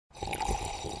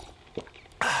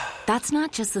That's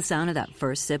not just the sound of that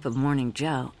first sip of Morning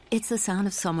Joe. It's the sound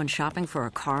of someone shopping for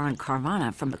a car on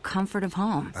Carvana from the comfort of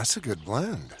home. That's a good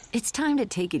blend. It's time to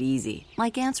take it easy,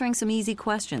 like answering some easy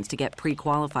questions to get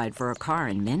pre-qualified for a car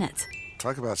in minutes.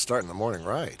 Talk about starting the morning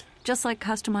right. Just like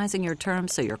customizing your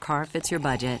terms so your car fits your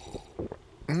budget.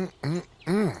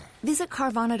 Visit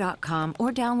Carvana.com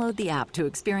or download the app to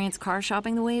experience car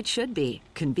shopping the way it should be.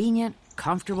 Convenient,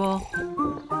 comfortable.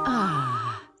 Ah.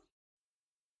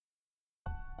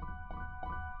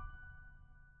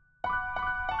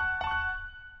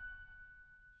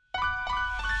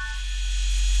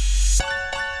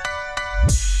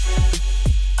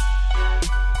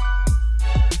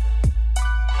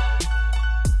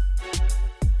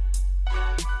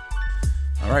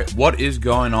 All right, what is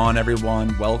going on,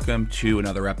 everyone? Welcome to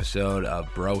another episode of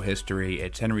Bro History.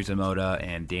 It's Henry Zamota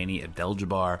and Danny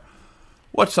Abdel-Jabbar.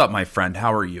 What's up, my friend?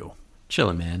 How are you?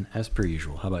 Chilling, man, as per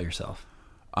usual. How about yourself?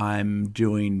 I'm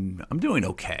doing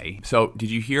okay. So,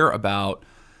 did you hear about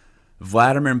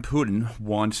Vladimir Putin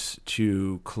wants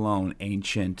to clone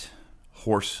ancient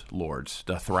horse lords,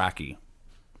 the Dothraki?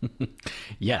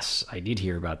 Yes, I did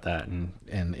hear about that,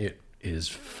 and it is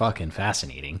fucking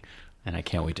fascinating. And I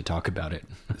can't wait to talk about it.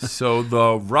 So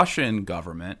the Russian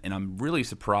government, and I'm really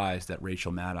surprised that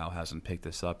Rachel Maddow hasn't picked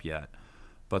this up yet,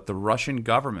 but the Russian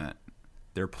government,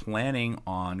 they're planning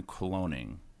on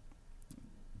cloning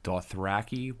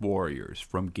Dothraki warriors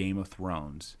from Game of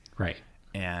Thrones. Right.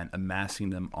 And amassing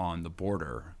them on the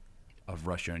border of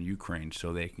Russia and Ukraine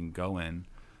so they can go in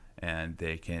and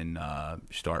they can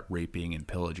start raping and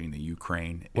pillaging the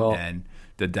Ukraine. Well, and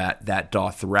that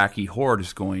Dothraki horde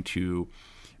is going to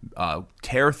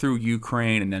tear through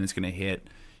Ukraine, and then it's going to hit,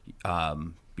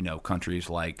 countries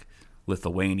like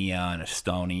Lithuania and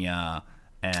Estonia,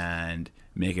 and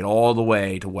make it all the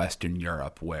way to Western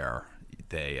Europe, where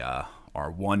they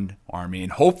are one army,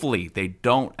 and hopefully they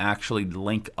don't actually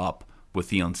link up with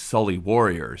the Unsullied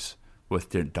warriors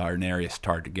with the Daenerys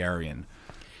Targaryen,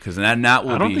 because that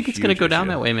will. I don't think it's going to go down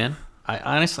that way, man. I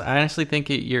honestly think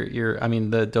the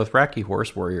Dothraki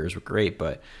horse warriors were great,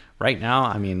 but right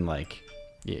now,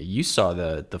 yeah, you saw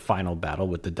the final battle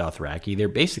with the Dothraki. They're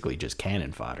basically just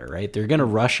cannon fodder, right? They're going to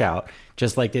rush out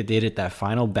just like they did at that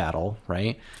final battle,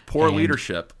 right? Poor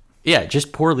leadership. Yeah,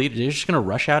 just poor leadership. They're just going to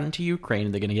rush out into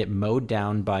Ukraine. They're going to get mowed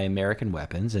down by American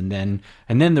weapons, and then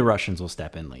the Russians will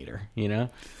step in later. You know,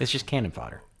 it's just cannon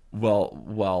fodder.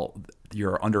 Well,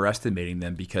 you're underestimating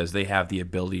them because they have the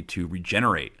ability to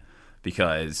regenerate.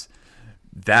 Because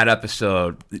that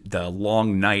episode, the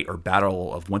Long Night or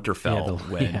Battle of Winterfell,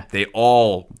 when they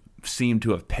all seem to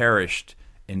have perished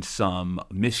in some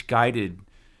misguided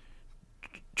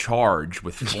charge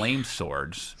with flame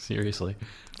swords. Seriously.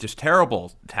 Just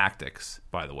terrible tactics,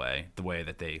 by the way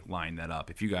that they lined that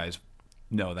up. If you guys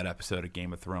know that episode of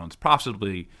Game of Thrones,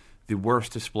 possibly the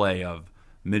worst display of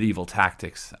medieval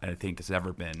tactics I think has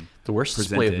ever been the worst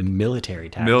presented. Display of military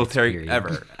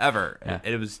tactics ever. Yeah.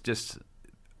 It was just,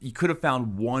 you could have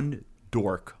found one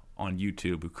dork on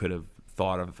YouTube who could have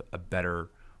thought of a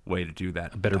better way to do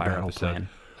that. A better battle episode. plan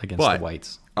against the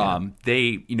whites. Yeah.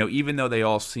 They, even though they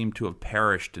all seem to have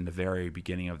perished in the very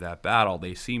beginning of that battle,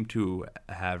 they seem to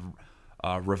have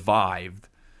revived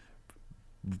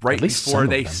right before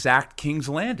they sacked King's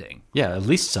Landing. Yeah, at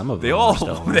least some of them.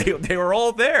 They were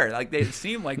all there. Like, it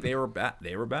seemed like they were back.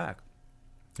 They were back.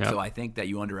 Yep. So I think that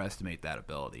you underestimate that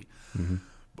ability. Mm-hmm.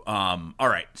 All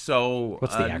right, so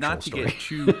what's the actual not story? To get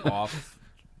too off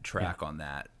track on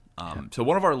that. So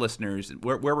one of our listeners,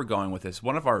 where we're going with this,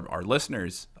 one of our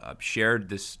listeners shared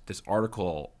this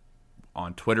article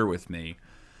on Twitter with me,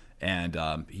 and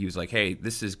he was like, "Hey,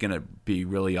 this is gonna be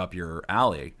really up your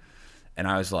alley," and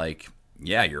I was like,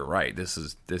 "Yeah, you're right. This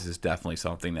is definitely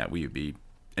something that we would be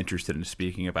interested in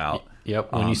speaking about."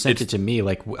 Yep. When you sent it to me,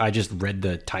 like, I just read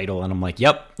the title and I'm like,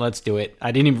 "Yep, let's do it."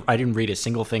 I didn't read a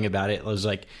single thing about it. I was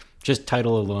like, just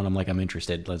title alone, I'm like, I'm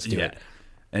interested. Let's do it.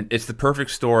 And it's the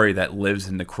perfect story that lives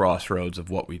in the crossroads of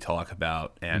what we talk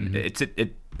about, and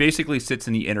it basically sits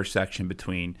in the intersection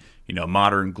between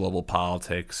modern global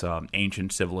politics,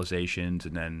 ancient civilizations,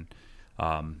 and then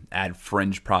add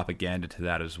fringe propaganda to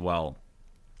that as well.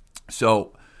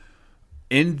 So,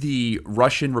 in the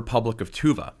Russian Republic of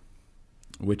Tuva,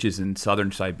 which is in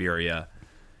southern Siberia,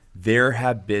 there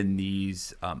have been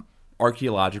these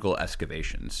archaeological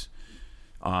excavations.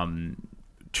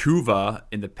 Tuva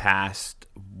in the past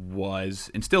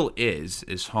was, and still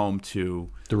is home to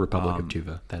the Republic of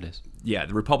Tuva. That is, yeah,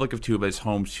 the Republic of Tuva is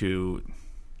home to,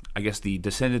 I guess, the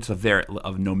descendants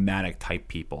of nomadic type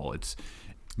people. It's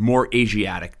more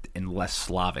Asiatic and less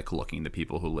Slavic looking, the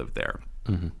people who live there.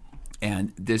 Mm-hmm.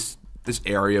 And this this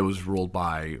area was ruled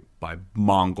by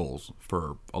Mongols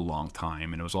for a long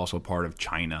time, and it was also part of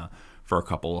China for a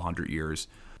couple of hundred years.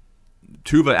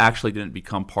 Tuva actually didn't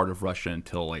become part of Russia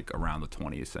until like around the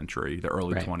 20th century, the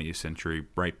early 20th century,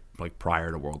 right, like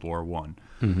prior to World War I.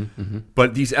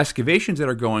 But these excavations that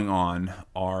are going on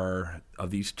are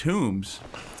of these tombs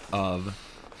of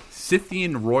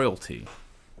Scythian royalty.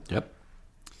 Yep.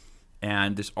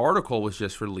 And this article was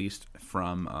just released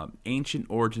from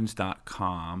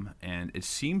ancientorigins.com, and it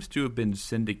seems to have been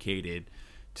syndicated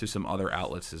to some other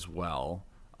outlets as well.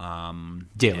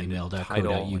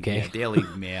 DailyMail.co.uk. Yeah, Daily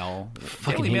Mail.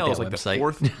 Daily Mail is like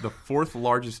the fourth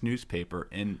largest newspaper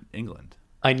in England.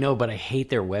 I know, but I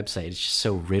hate their website. It's just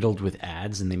so riddled with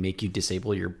ads, and they make you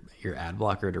disable your ad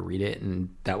blocker to read it. And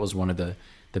that was one of the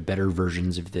better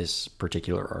versions of this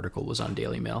particular article was on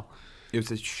Daily Mail.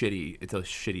 It's a shitty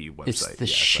website. It's the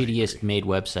shittiest made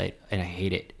website, and I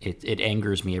hate it. It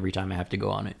angers me every time I have to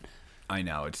go on it. I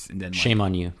know. And then shame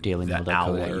on you, DailyMail.co.uk. The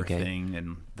Owler thing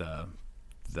and the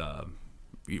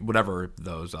whatever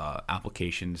those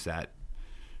applications that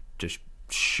just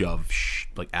shove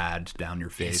like ads down your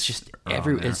face. It's just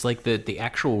it's like the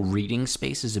actual reading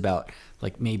space is about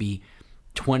like maybe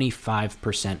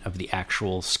 25% of the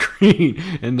actual screen,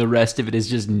 and the rest of it is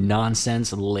just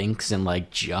nonsense links and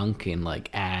like junk and like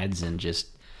ads and just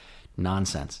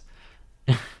nonsense.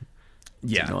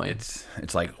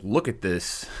 It's like, look at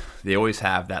this. They always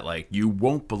have that like, you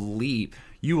will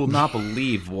not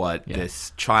believe what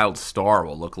this child star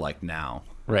will look like now.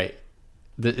 Right.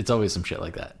 It's always some shit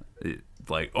like that.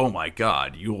 Like, oh my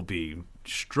God, you will be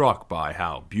struck by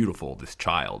how beautiful this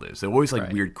child is. They're always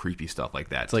like weird, creepy stuff like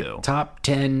that. It's too. Like top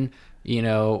 10,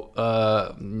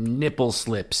 nipple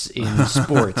slips in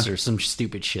sports or some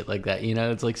stupid shit like that.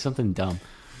 It's like something dumb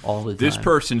all the time. This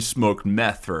person smoked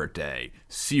meth for a day.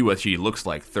 See what she looks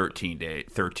like 13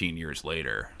 years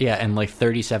later. Yeah, and like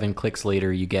 37 clicks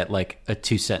later, you get like a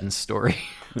 2-sentence story.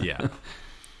 Yeah.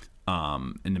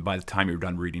 And then by the time you're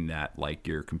done reading that, like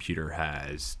your computer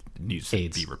needs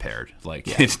AIDS. To be repaired. Like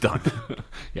it's done.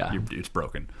 Yeah, it's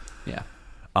broken. Yeah.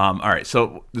 All right.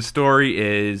 So the story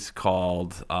is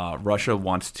called "Russia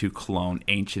Wants to Clone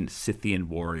Ancient Scythian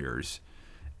Warriors,"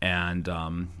 and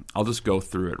I'll just go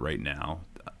through it right now.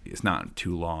 It's not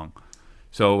too long.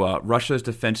 So Russia's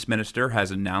defense minister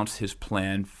has announced his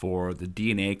plan for the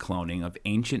DNA cloning of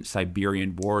ancient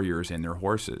Siberian warriors and their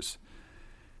horses.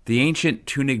 The ancient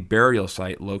Tunig burial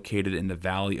site located in the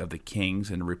Valley of the Kings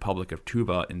in the Republic of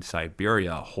Tuva in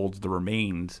Siberia holds the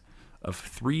remains of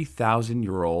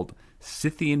 3,000-year-old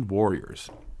Scythian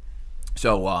warriors.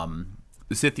 So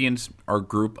the Scythians are a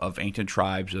group of ancient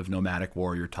tribes of nomadic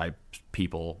warrior type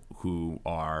people who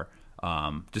are,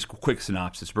 just a quick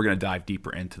synopsis, we're going to dive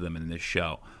deeper into them in this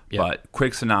show. Yep. But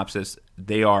quick synopsis,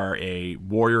 they are a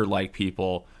warrior-like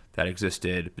people that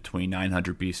existed between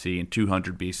 900 BC and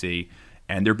 200 BC.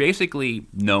 And they're basically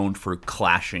known for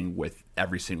clashing with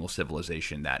every single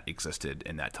civilization that existed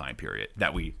in that time period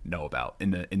that we know about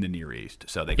in the Near East.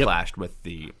 So they clashed with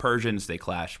the Persians, they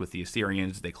clashed with the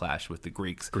Assyrians, they clashed with the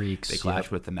Greeks, they clashed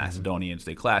with the Macedonians,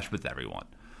 they clashed with everyone.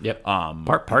 Yep.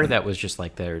 Part of that was just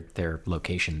like their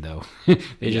location, though.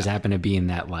 They just happen to be in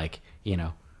that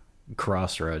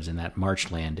crossroads, in that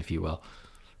marchland, if you will.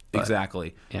 But,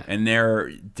 exactly. Yeah. And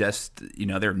they're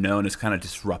they're known as kind of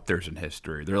disruptors in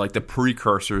history. They're like the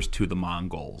precursors to the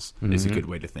Mongols, is a good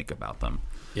way to think about them.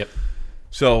 Yep.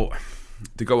 So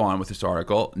to go on with this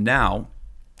article, now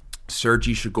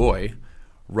Sergei Shoigu,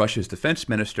 Russia's defense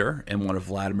minister and one of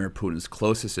Vladimir Putin's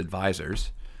closest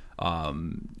advisors,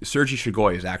 Sergei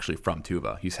Shoigu is actually from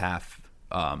Tuva. He's half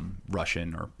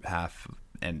Russian or half,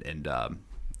 and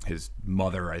his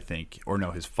mother, I think, or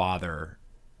no, his father,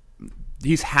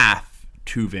 he's half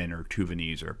Tuvan or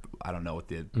Tuvanese, or I don't know what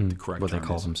the correct what term they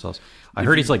call is. themselves. I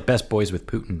heard he's like best boys with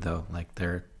Putin, though. Like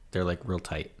they're like real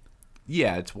tight.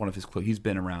 Yeah, it's one of his. He's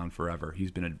been around forever.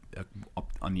 He's been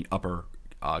on the upper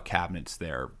cabinets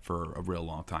there for a real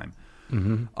long time.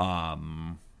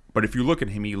 Mm-hmm. But if you look at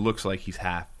him, he looks like he's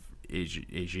half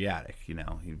Asiatic.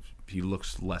 He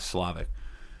looks less Slavic.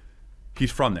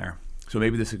 He's from there, so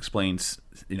maybe this explains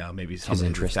maybe some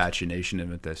of the fascination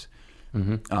with this.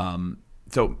 Mm-hmm.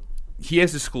 So he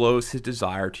has disclosed his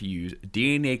desire to use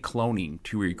DNA cloning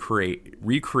to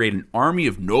recreate an army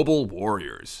of noble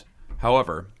warriors.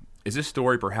 However, is this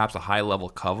story perhaps a high-level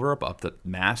cover-up of the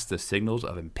mask the signals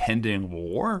of impending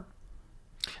war?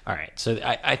 All right, so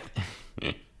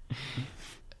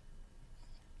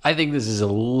I think this is a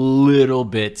little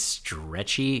bit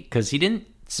stretchy because he didn't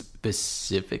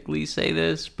specifically say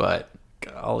this, but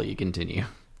I'll let you continue.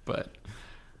 But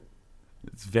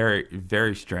it's very,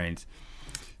 very strange.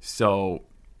 So,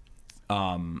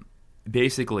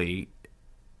 basically,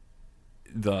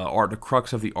 the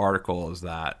crux of the article is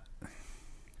that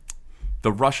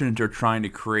the Russians are trying to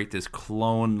create this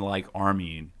clone-like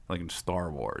army, like in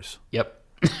Star Wars. Yep.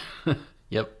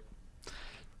 Yep.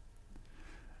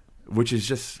 Which is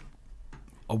just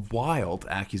a wild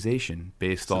accusation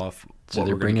based off. So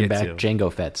they're bringing back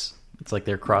Jango Fett's. It's like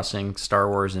they're crossing Star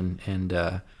Wars and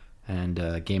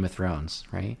Game of Thrones,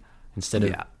 right? Instead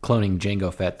of cloning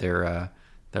Jango Fett, they're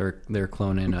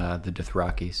cloning the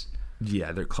Dothrakis.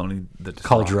 Yeah, they're cloning the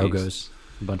Khal Drogos.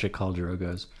 A bunch of Khal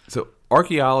Drogos. So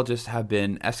archaeologists have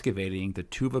been excavating the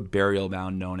Tuva burial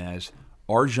mound known as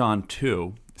Arjan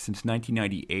II since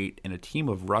 1998, and a team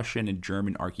of Russian and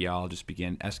German archaeologists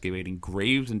began excavating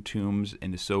graves and tombs in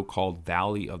the so-called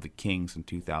Valley of the Kings in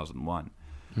 2001.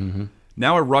 Mm-hmm.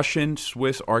 Now a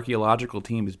Russian-Swiss archaeological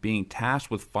team is being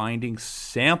tasked with finding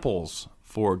samples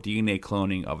for DNA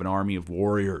cloning of an army of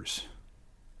warriors.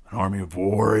 An army of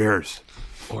warriors.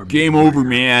 Game over,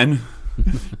 man.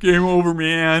 Game over,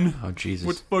 man. Oh, Jesus.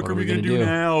 What the fuck are we going to do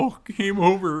now? Game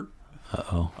over.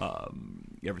 Uh-oh.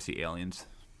 You ever see Aliens?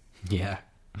 Yeah.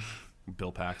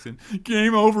 Bill Paxton.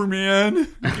 Game over, man.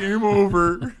 Game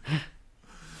over.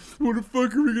 What the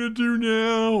fuck are we going to do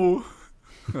now?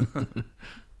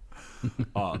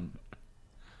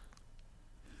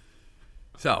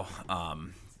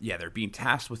 They're being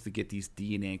tasked with to get these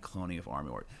DNA cloning of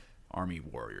army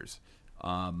warriors.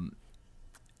 An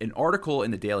article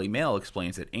in the Daily Mail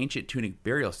explains that ancient Tunic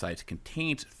burial sites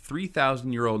contains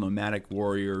 3,000-year-old nomadic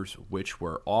warriors, which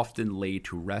were often laid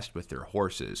to rest with their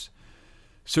horses.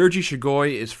 Sergei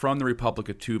Shoigu is from the Republic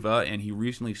of Tuva, and he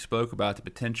recently spoke about the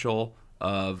potential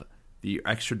of the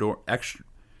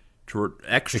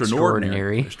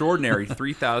extraordinary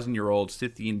 3,000-year-old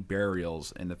Scythian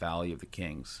burials in the Valley of the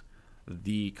Kings.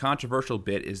 The controversial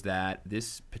bit is that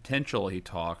this potential, he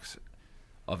talks,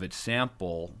 of its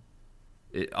sample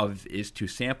is to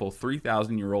sample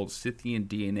 3,000-year-old Scythian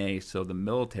DNA, so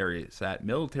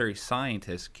military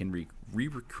scientists can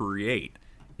recreate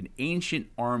an ancient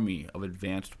army of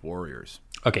advanced warriors.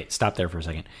 Okay, stop there for a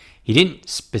second. He didn't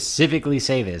specifically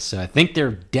say this, so I think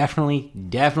they're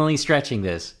definitely stretching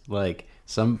this. Like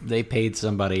they paid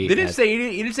somebody. He didn't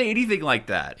say anything like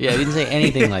that. Yeah, he didn't say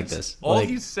anything like this. All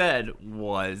he said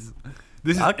was,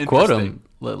 "This is interesting." Quote him.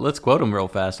 Let's quote him real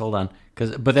fast. Hold on,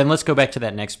 but then let's go back to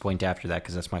that next point after that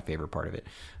because that's my favorite part of it,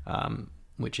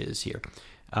 which is here.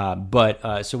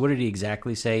 So what did he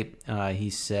exactly say? He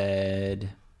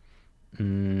said.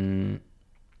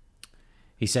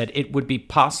 He said it would be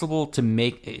possible to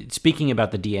make, speaking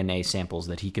about the DNA samples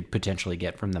that he could potentially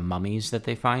get from the mummies that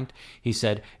they find, he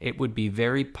said it would be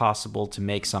very possible to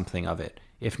make something of it,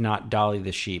 if not Dolly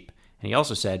the sheep. And he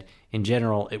also said, in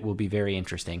general, it will be very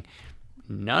interesting.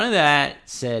 None of that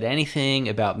said anything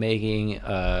about making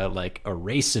like a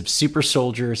race of super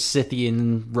soldier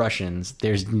Scythian Russians.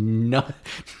 There's no,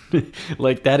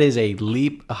 like that is a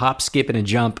leap, a hop, skip, and a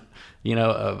jump.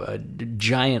 A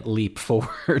giant leap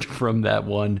forward from that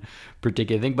one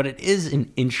particular thing. But it is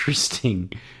an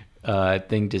interesting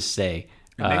thing to say.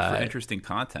 It makes for interesting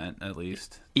content, at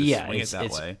least. It's that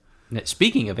way.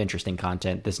 Speaking of interesting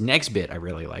content, this next bit I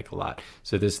really like a lot.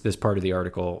 So this part of the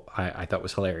article I thought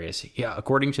was hilarious. Yeah,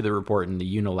 according to the report in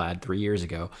the Unilad 3 years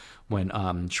ago, when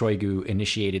Shoigu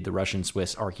initiated the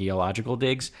Russian-Swiss archaeological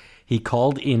digs, he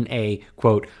called in a,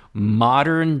 quote,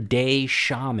 modern-day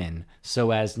shaman so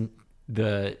as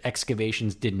the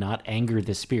excavations did not anger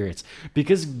the spirits.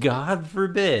 Because God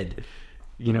forbid,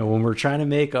 when we're trying to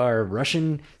make our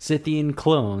Russian Scythian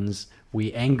clones,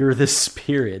 we anger the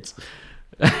spirits.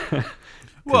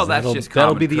 Well, that'll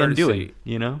be the courtesy.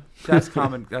 undoing, That's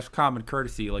common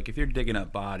courtesy. Like if you're digging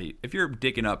up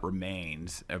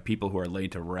remains of people who are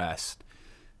laid to rest,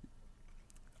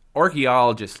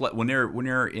 archaeologists when they're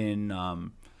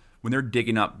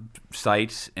digging up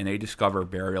sites and they discover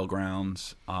burial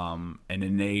grounds, and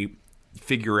then they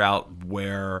figure out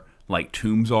where like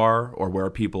tombs are or where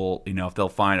people, if they'll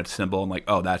find a symbol and like,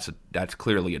 oh, that's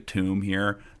clearly a tomb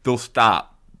here, they'll stop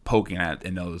poking at it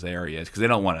in those areas because they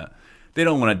don't want to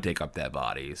dig up dead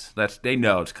bodies. They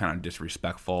know it's kind of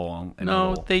disrespectful.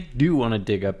 They do want to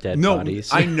dig up dead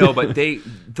bodies. I know, but they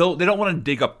don't want to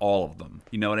dig up all of them.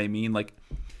 You know what I mean? Like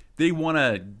they want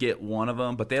to get one of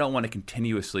them, but they don't want to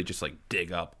continuously just like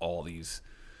dig up all these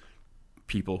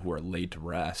people who are laid to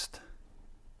rest.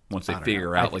 Once they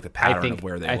figure out like the pattern of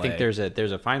where they lay. I think there's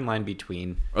a fine line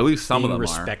between, or at least some of them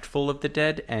respectful of the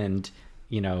dead and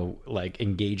like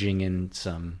engaging in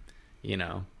some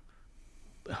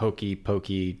hokey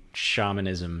pokey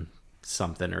shamanism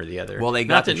something or the other. Well, they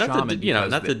got the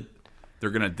shaman they're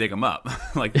gonna dig them up.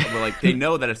 like they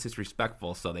know that it's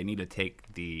disrespectful, so they need to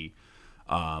take the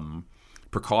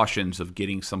precautions of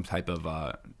getting some type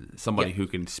of somebody who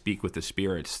can speak with the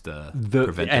spirits to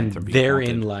prevent them and from being therein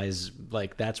haunted. lies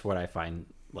like that's what I find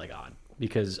like odd,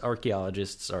 because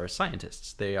archaeologists are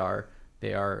scientists. They are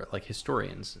like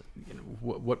historians. You know,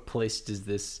 what place does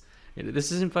this? You know,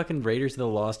 this isn't fucking Raiders of the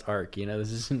Lost Ark. You know,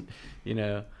 this isn't. You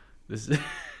know, this.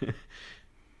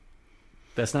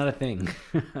 That's not a thing.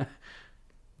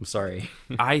 I'm sorry.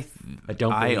 I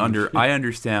don't believe. I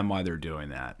understand why they're doing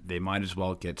that. They might as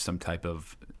well get some type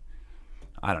of,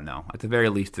 I don't know, at the very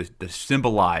least to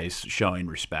symbolize showing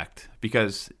respect,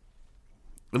 because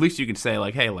at least you can say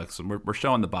like, hey, listen, we're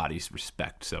showing the bodies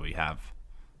respect. So we have,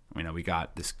 you know, we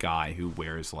got this guy who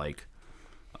wears like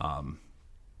a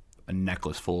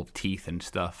necklace full of teeth and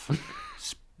stuff,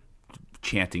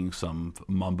 chanting some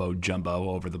mumbo jumbo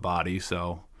over the body.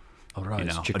 So. Arise, You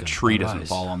know, chicken, a tree doesn't arise.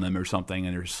 fall on them or something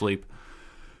and they're asleep.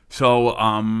 So,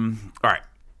 all right.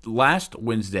 Last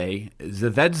Wednesday,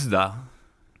 Zvezda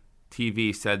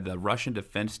TV said the Russian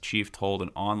defense chief told an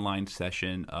online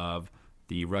session of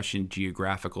the Russian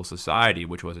Geographical Society,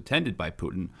 which was attended by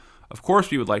Putin, of course,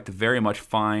 we would like to very much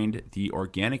find the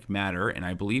organic matter, and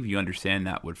I believe you understand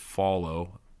that would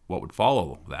follow what would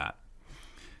follow that.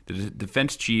 The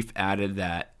defense chief added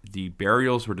that the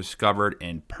burials were discovered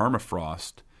in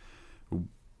permafrost,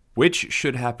 which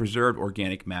should have preserved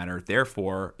organic matter.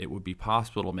 Therefore, it would be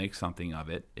possible to make something of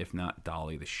it, if not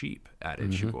Dolly the sheep,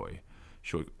 added Shugoi.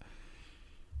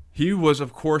 He was,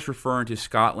 of course, referring to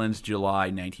Scotland's July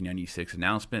 1996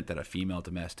 announcement that a female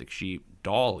domestic sheep,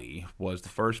 Dolly, was the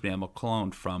first mammal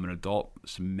cloned from an adult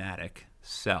somatic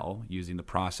cell using the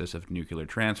process of nuclear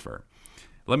transfer.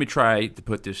 Let me try to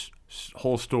put this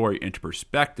whole story into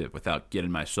perspective without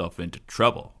getting myself into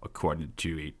trouble. According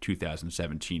to a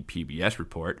 2017 PBS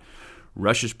report,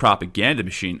 Russia's propaganda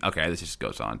machine... Okay, this just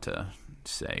goes on to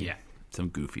say some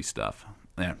goofy stuff.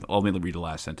 Yeah, I'll only read the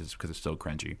last sentence because it's so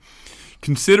cringy.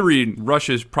 Considering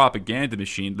Russia's propaganda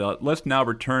machine, let's now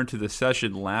return to the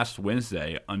session last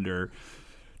Wednesday under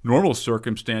normal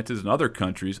circumstances in other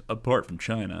countries, apart from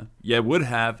China. You would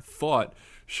have thought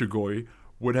Shugoi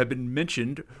would have been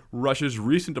mentioned Russia's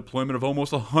recent deployment of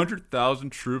almost 100,000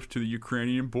 troops to the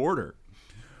Ukrainian border.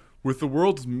 With the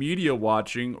world's media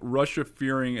watching, Russia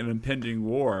fearing an impending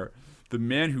war, the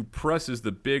man who presses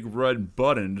the big red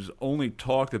buttons only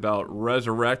talked about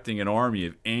resurrecting an army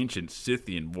of ancient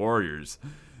Scythian warriors.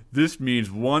 This means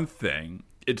one thing.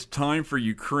 It's time for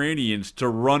Ukrainians to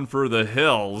run for the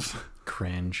hills.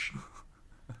 Cringe.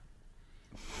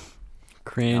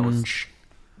 Cringe.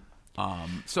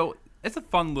 So it's a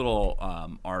fun little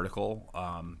article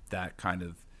that kind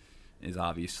of is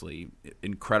obviously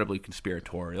incredibly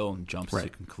conspiratorial and jumps to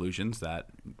conclusions that,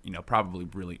 you know, probably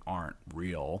really aren't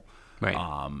real.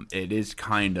 Right. It is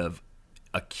kind of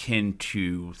akin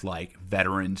to like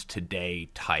Veterans Today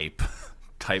type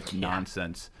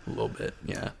nonsense. A little bit,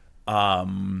 yeah.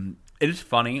 It is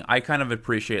funny. I kind of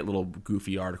appreciate little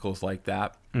goofy articles like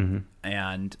that. Mm-hmm.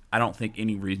 And I don't think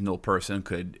any reasonable person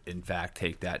could, in fact,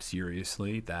 take that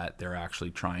seriously, that they're actually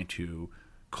trying to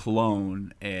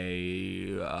clone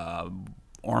a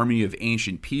army of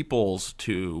ancient peoples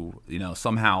to, you know,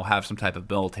 somehow have some type of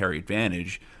military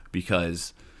advantage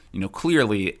because, you know,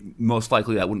 clearly, most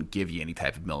likely that wouldn't give you any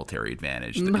type of military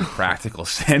advantage in a practical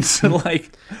sense.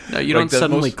 Like, no, you don't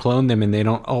suddenly clone them and they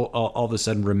don't all of a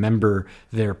sudden remember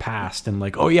their past and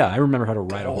like, oh yeah, I remember how to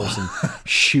ride a horse and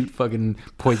shoot fucking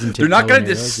poison tip. They're not going to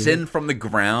descend from the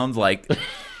ground like.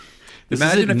 This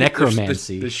Imagine is if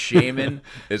necromancy. The shaman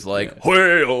is like,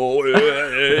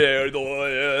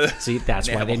 see, that's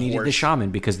why they needed the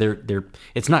shaman, because they're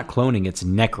it's not cloning, it's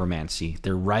necromancy.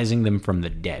 They're rising them from the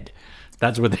dead.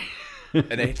 That's what they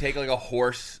and they take like a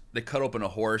horse, they cut open a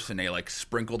horse and they like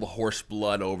sprinkle the horse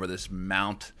blood over this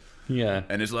mount. Yeah.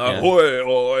 And it's like, and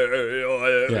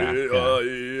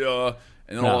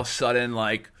then all of a sudden,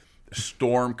 like, a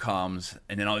storm comes,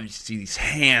 and then all you see these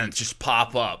hands just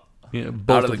pop up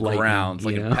out of the ground,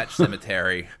 like a pet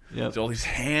cemetery. So all these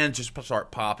hands just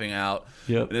start popping out.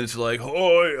 And it's like,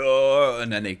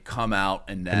 and then they come out,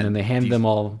 and then they hand them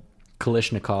all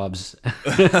Kalashnikovs,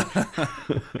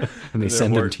 and they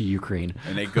send them to Ukraine.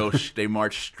 And they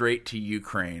march straight to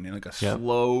Ukraine in like a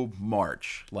slow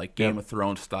march, like Game of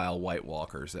Thrones style White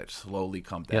Walkers that slowly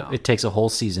come down. It takes a whole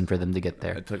season for them to get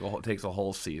there. It takes a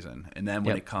whole season, and then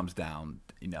when it comes down,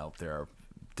 you know, they're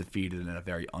defeated in a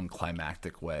very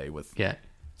unclimactic way with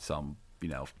some, you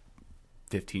know,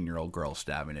 15-year-old girl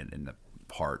stabbing it in the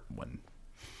heart when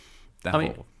that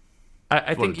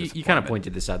I think you kind of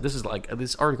pointed this out. This is like,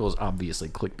 this article is obviously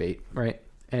clickbait, right?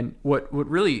 And what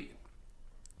really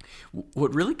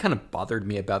kind of bothered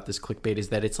me about this clickbait is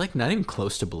that it's like not even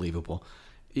close to believable.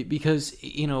 Because,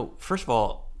 first of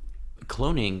all,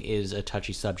 cloning is a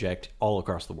touchy subject all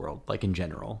across the world, like in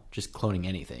general, just cloning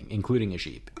anything, including a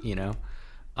sheep,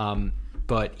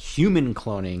 but human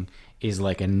cloning is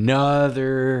like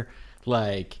another,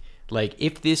 like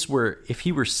if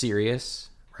he were serious,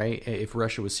 right? If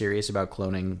Russia was serious about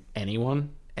cloning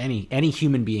anyone, any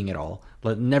human being at all,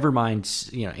 never mind,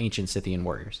 ancient Scythian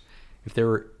warriors, if they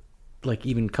were like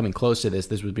even coming close to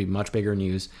this would be much bigger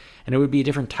news, and it would be a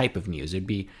different type of news. It'd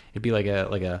be like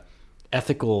a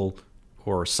ethical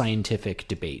or scientific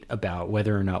debate about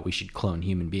whether or not we should clone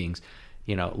human beings,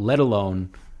 let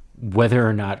alone whether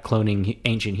or not cloning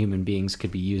ancient human beings could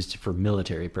be used for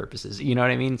military purposes. You know what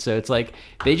I mean? So it's like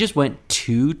they just went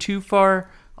too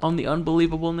far on the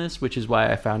unbelievableness, which is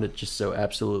why I found it just so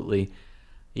absolutely,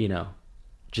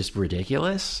 just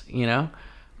ridiculous.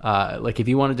 Like if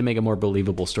you wanted to make a more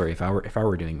believable story, if I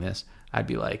were doing this, I'd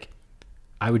be like,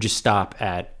 I would just stop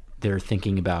at they're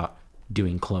thinking about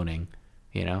doing cloning,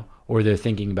 or they're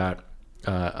thinking about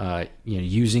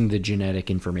using the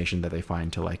genetic information that they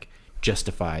find to like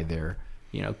justify their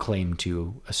claim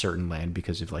to a certain land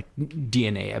because of like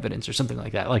DNA evidence or something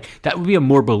like that. Like that would be a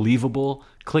more believable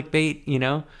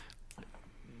clickbait.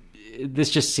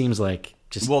 This just seems like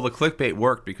well, the clickbait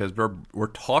worked because we're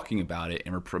talking about it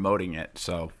and we're promoting it.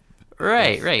 So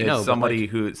right.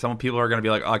 It's some people are going to be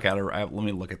like, okay, let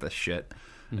me look at this shit,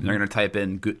 mm-hmm. and they're going to type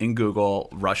in Google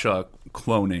Russia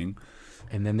cloning.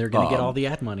 And then they're going to get all the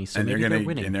ad money, so maybe they're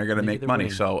winning. And they're going to make money.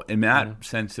 Winning. So in that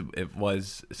sense, it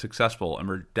was successful, and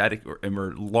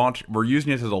we're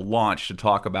using it as a launch to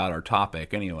talk about our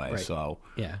topic anyway. Right. So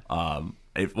yeah,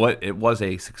 it was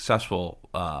a successful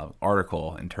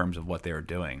article in terms of what they were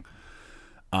doing.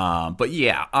 But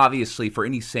yeah, obviously, for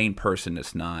any sane person,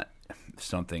 it's not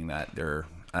something that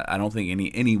I don't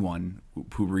think anyone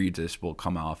who reads this will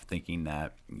come off thinking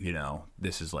that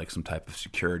this is like some type of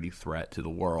security threat to the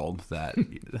world, that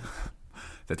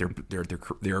that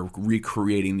they're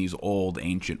recreating these old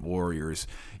ancient warriors.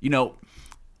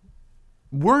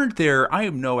 Weren't there? I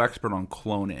am no expert on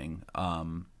cloning,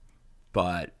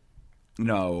 but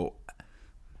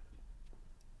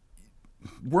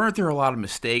weren't there a lot of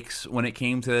mistakes when it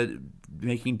came to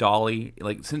making Dolly?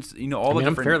 Like since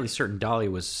I'm fairly certain Dolly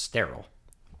was sterile.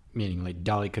 Meaning, like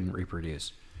Dolly couldn't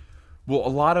reproduce. Well, a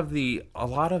lot of the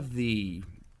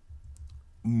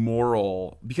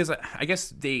moral, because I guess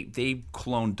they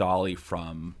cloned Dolly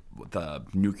from the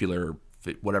nuclear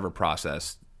whatever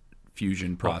process,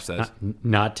 fusion process.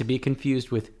 Not to be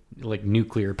confused with like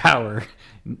nuclear power,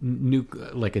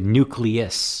 like a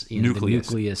nucleus, the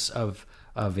nucleus of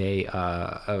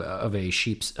a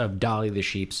sheep's of Dolly the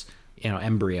sheep's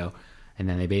embryo, and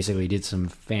then they basically did some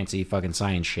fancy fucking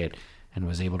science shit. And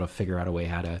was able to figure out a way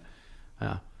how to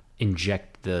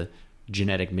inject the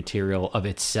genetic material of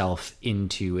itself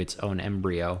into its own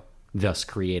embryo, thus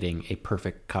creating a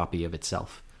perfect copy of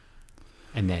itself.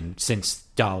 And then, since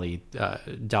Dolly's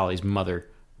mother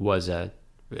was a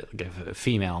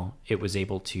female, it was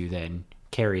able to then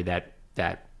carry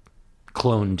that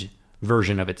cloned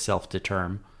version of itself to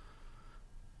term.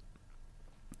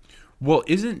 Well,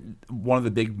 isn't one of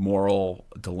the big moral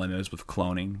dilemmas with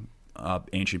cloning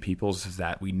ancient peoples is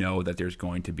that we know that there's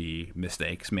going to be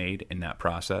mistakes made in that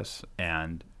process,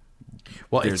 and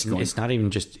it's not even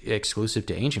just exclusive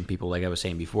to ancient people. Like I was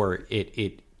saying before,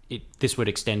 this would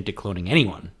extend to cloning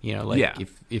anyone.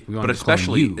 If we want to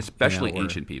clone you, especially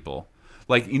ancient people.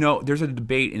 Like there's a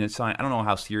debate in science. I don't know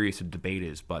how serious the debate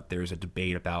is, but there's a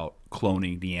debate about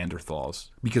cloning Neanderthals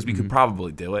because we could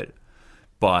probably do it,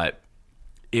 but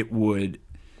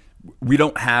we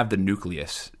don't have the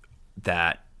nucleus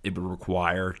that it would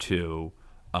require to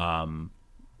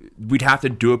we'd have to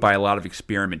do it by a lot of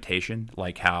experimentation,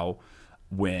 like how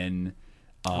when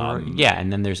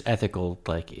and then there's ethical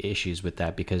like issues with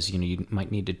that, because you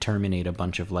might need to terminate a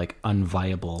bunch of like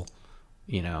unviable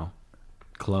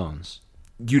clones.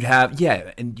 You'd have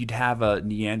a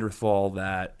Neanderthal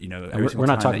that we're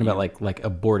not talking about like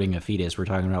aborting a fetus. We're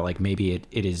talking about like maybe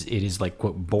it is like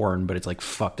quote born, but it's like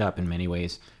fucked up in many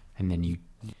ways, and then you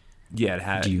do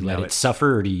you let it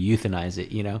suffer, or do you euthanize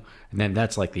it? And then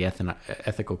that's like the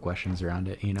ethical questions around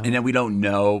it. And then we don't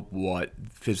know what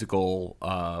physical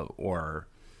or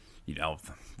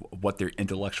what their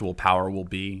intellectual power will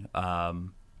be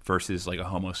versus like a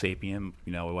Homo sapien.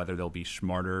 Whether they'll be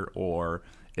smarter or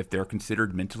if they're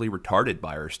considered mentally retarded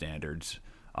by our standards,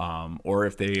 or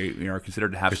if they are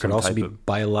considered to have some type of... There could also be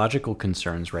biological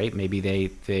concerns, right? Maybe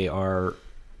they are,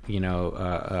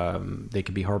 they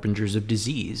could be harbingers of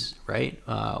disease, right?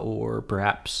 Or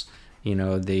perhaps,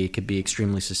 they could be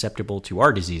extremely susceptible to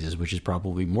our diseases, which is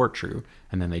probably more true,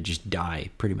 and then they just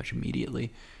die pretty much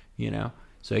immediately,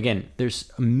 So again,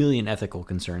 there's a million ethical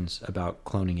concerns about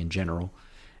cloning in general.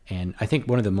 And I think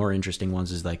one of the more interesting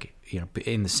ones is like,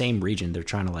 in the same region, they're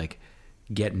trying to like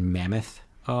get mammoth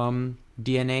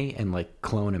DNA and like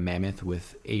clone a mammoth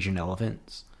with Asian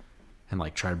elephants and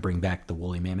like try to bring back the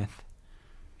woolly mammoth,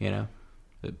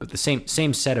 but the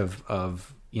same set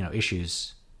of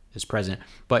issues is present.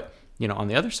 But, on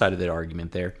the other side of the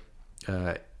argument there,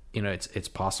 it's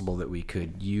possible that we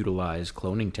could utilize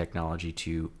cloning technology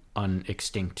to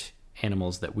unextinct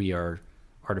animals that we are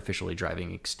artificially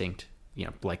driving extinct,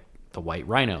 like the white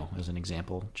rhino as an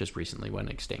example, just recently went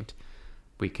extinct.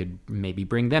 We could maybe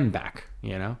bring them back,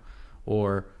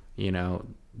 or,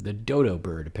 the dodo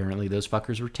bird. Apparently those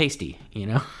fuckers were tasty,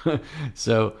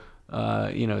 So,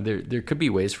 there could be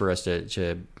ways for us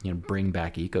to bring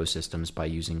back ecosystems by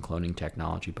using cloning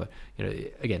technology. But,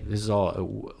 again, this is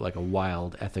all like a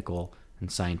wild ethical and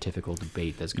scientific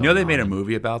debate that's going on. They made a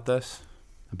movie about this?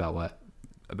 About what?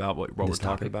 About what we're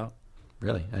talking about?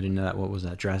 Really? I didn't know that. What was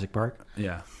that? Jurassic Park?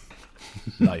 Yeah.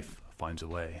 Life finds a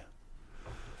way.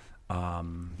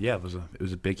 It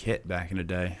was a big hit back in the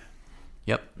day.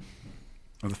 Yep.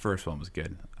 Well, the first one was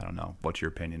good. I don't know. What's your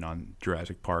opinion on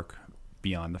Jurassic Park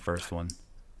beyond the first one?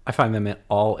 I find them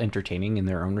all entertaining in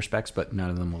their own respects, but none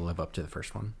of them will live up to the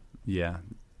first one. Yeah,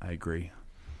 I agree.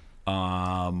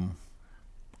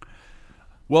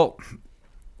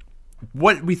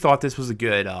 What we thought this was a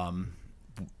good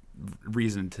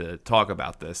reason to talk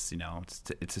about this.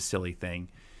 It's a silly thing.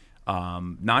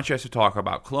 Not just to talk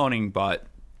about cloning, but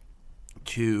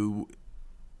to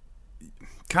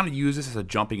kind of use this as a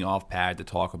jumping off pad to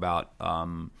talk about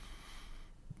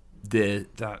the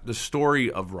story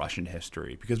of Russian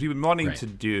history, because we've been wanting to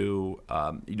do.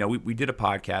 We did a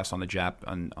podcast on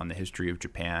the history of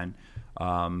Japan.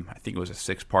 I think it was a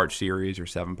 6-part series or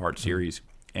 7-part series,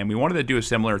 and we wanted to do a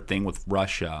similar thing with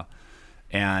Russia.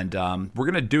 And we're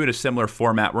going to do it a similar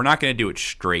format. We're not going to do it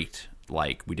straight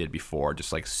like we did before,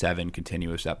 just like 7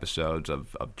 continuous episodes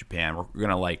of Japan. We're going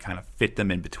to like kind of fit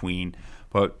them in between.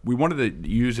 But we wanted to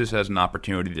use this as an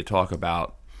opportunity to talk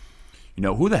about,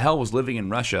 who the hell was living in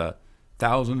Russia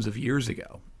thousands of years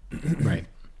ago. Right.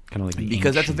 Kind of like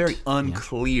because that's a very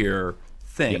unclear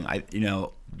thing.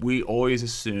 Yep. We always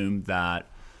assume that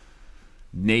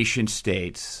nation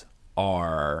states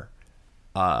are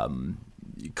constant.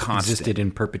 Existed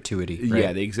in perpetuity. Right?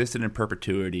 Yeah, they existed in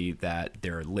perpetuity, that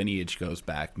their lineage goes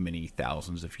back many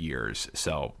thousands of years.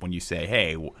 So when you say,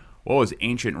 hey, what was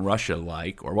ancient Russia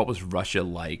like, or what was Russia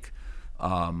like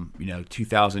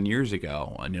 2,000 years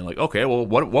ago? And you're like, okay, well,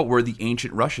 what were the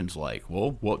ancient Russians like?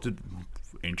 Well, what did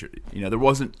ancient, there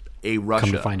wasn't a Russia.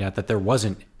 Come to find out that there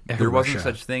wasn't wasn't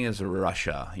such thing as a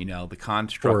Russia. The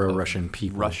construct or a of Russian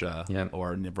people. Russia, yep.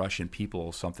 Or the Russian people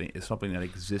is something that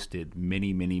existed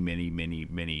many,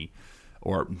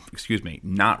 or excuse me,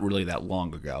 not really that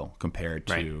long ago compared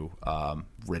to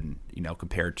written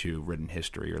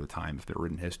history, or the time of the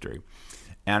written history.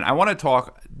 And I want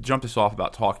to jump this off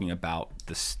about talking about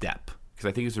the steppe, because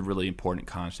I think it's a really important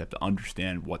concept to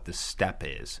understand what the steppe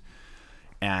is.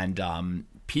 And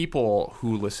people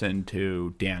who listen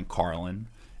to Dan Carlin,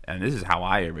 and this is how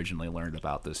I originally learned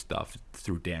about this stuff,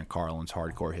 through Dan Carlin's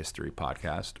Hardcore History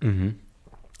podcast.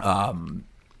 Mm-hmm.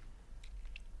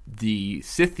 The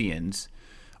Scythians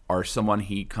are someone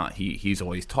he's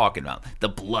always talking about, the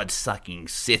blood-sucking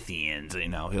Scythians. I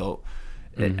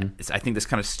think this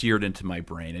kind of steered into my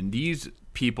brain. And these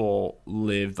people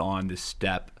lived on the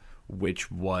steppe,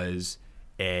 which was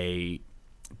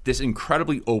this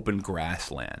incredibly open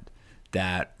grassland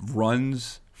that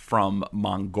runs from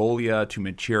Mongolia to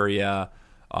Manchuria,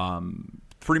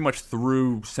 pretty much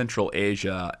through Central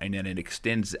Asia, and then it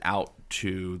extends out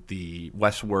to the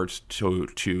westwards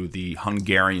to the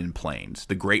Hungarian plains,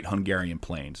 the Great Hungarian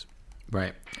Plains.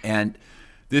 Right. And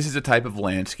this is a type of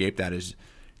landscape that is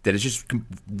just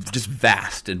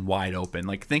vast and wide open.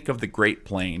 Like, think of the Great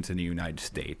Plains in the United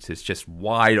States. It's just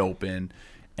wide open,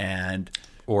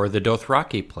 or the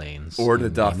Dothraki Plains, or the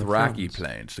Dothraki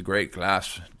Plains, the great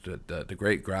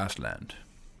great grassland.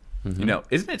 Mm-hmm.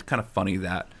 Isn't it kind of funny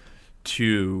that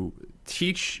to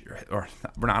teach, or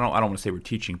I don't want to say we're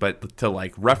teaching, but to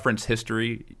like reference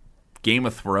history, Game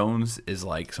of Thrones is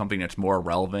like something that's more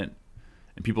relevant,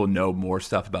 and people know more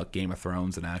stuff about Game of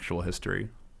Thrones than actual history.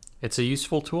 It's a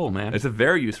useful tool, man. It's a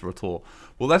very useful tool.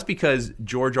 Well, that's because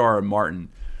George R.R. Martin,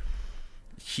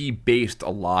 he based a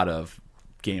lot of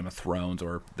Game of Thrones,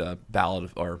 or the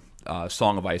Ballad or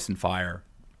Song of Ice and Fire,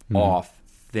 off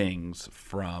things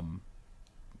from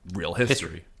real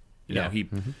history.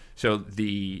 So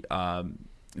the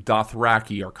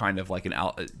Dothraki are kind of like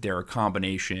they're a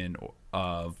combination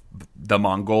of the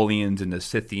Mongolians and the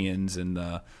Scythians and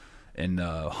and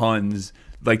Huns,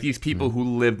 like these people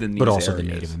who lived in these But also areas.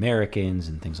 the Native Americans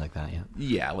and things like that, yeah.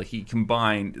 Yeah, like he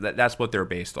combined that's what they're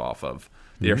based off of.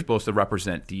 They're supposed to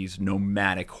represent these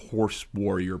nomadic horse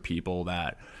warrior people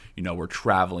that, were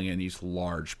traveling in these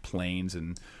large plains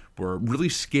and were really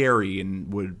scary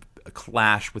and would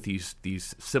clash with these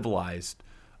civilized,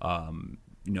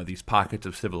 these pockets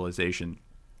of civilization.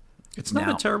 It's not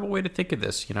a terrible way to think of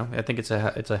this, I think it's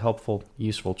a helpful,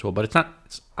 useful tool, but it's not.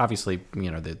 It's obviously,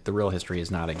 the real history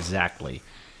is not exactly.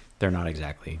 They're not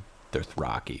exactly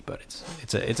Dothraki, but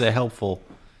it's a helpful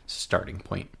starting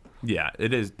point. Yeah,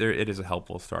 it is. It is a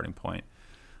helpful starting point.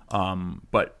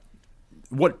 But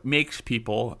what makes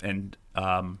people, and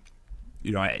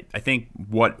I think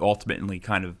what ultimately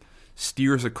kind of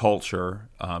steers a culture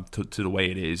to the way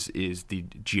it is the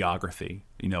geography.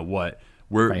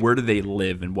 Where do they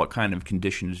live, and what kind of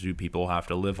conditions do people have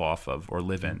to live off of or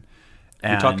live in?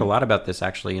 And we talked a lot about this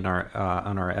actually in our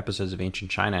on our episodes of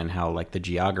Ancient China, and how like the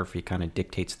geography kind of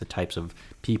dictates the types of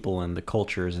people and the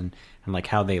cultures and like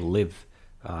how they live.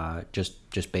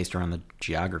 Just based around the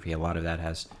geography, a lot of that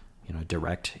has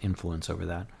direct influence over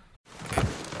that.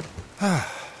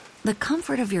 The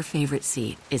comfort of your favorite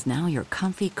seat is now your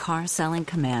comfy car selling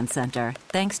command center,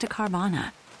 thanks to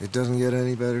Carvana. It doesn't get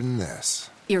any better than this.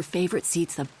 Your favorite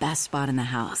seat's the best spot in the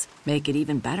house. Make it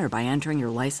even better by entering your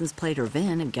license plate or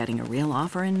VIN and getting a real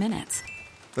offer in minutes.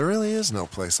 There really is no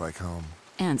place like home.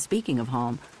 And speaking of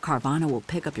home, Carvana will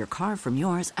pick up your car from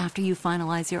yours after you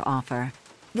finalize your offer.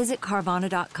 Visit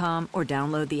Carvana.com or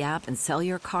download the app and sell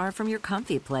your car from your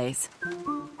comfy place.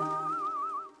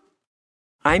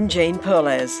 I'm Jane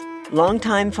Perlez,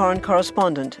 longtime foreign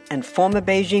correspondent and former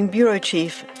Beijing bureau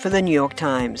chief for the New York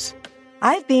Times.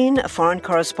 I've been a foreign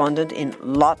correspondent in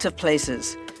lots of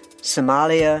places: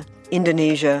 Somalia,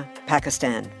 Indonesia,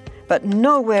 Pakistan, but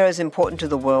nowhere as important to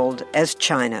the world as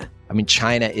China. I mean,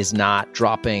 China is not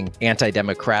dropping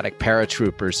anti-democratic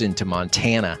paratroopers into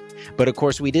Montana. But of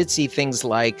course, we did see things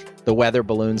like the weather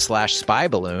balloon / spy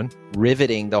balloon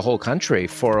riveting the whole country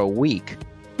for a week.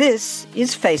 This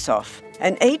is Face Off,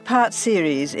 an 8-part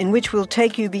series in which we'll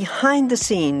take you behind the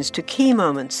scenes to key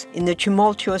moments in the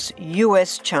tumultuous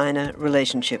U.S.-China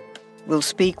relationship. We'll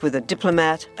speak with a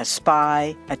diplomat, a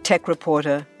spy, a tech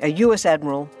reporter, a U.S.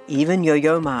 admiral, even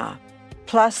Yo-Yo Ma.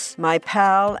 Plus, my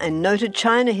pal and noted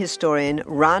China historian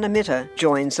Rana Mitter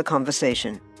joins the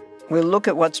conversation. We'll look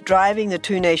at what's driving the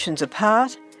two nations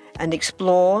apart and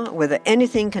explore whether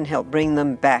anything can help bring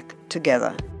them back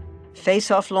together. Face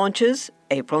Off launches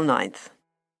April 9th.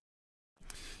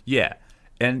 Yeah,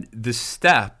 and the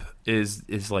steppe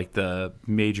is like the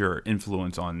major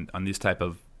influence on this type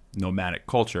of nomadic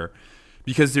culture,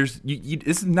 because this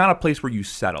is not a place where you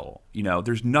settle.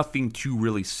 There's nothing to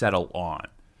really settle on.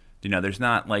 There's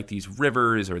not like these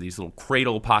rivers or these little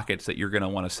cradle pockets that you're going to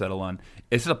want to settle on.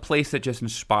 It's a place that just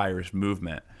inspires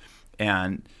movement.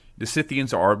 And the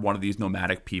Scythians are one of these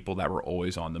nomadic people that were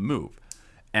always on the move.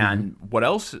 And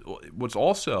what's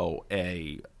also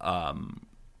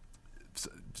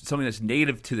something that's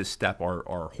native to the steppe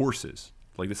are horses.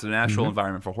 Like, this is a natural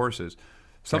environment for horses.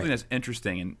 Something that's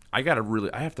interesting, and I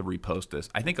have to repost this.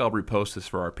 I think I'll repost this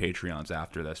for our Patreons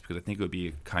after this, because I think it would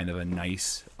be kind of a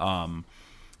nice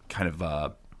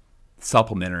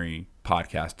supplementary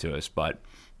podcast to us. But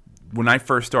when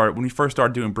we first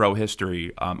started doing Bro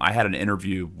History, I had an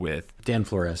interview with Dan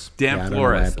Flores. I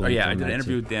did an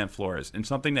interview with Dan Flores, and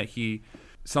something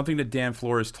that Dan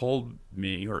Flores told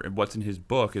me, or what's in his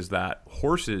book, is that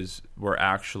horses were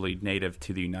actually native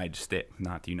to the United States,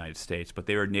 not the United States, but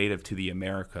they were native to the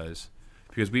Americas,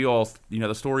 because we all,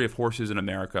 the story of horses in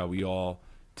America, we all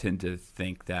tend to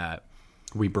think that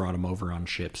we brought them over on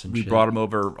ships and we brought them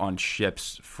over on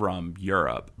ships from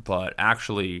Europe, but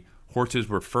actually horses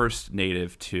were first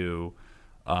native to,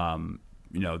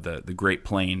 the Great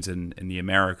Plains in the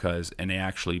Americas, and they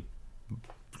actually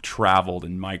traveled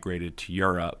and migrated to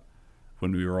Europe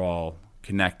when we were all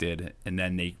connected, and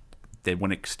then they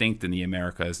went extinct in the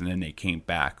Americas, and then they came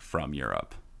back from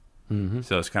Europe.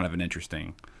 So it's kind of an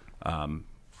interesting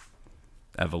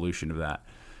evolution of that.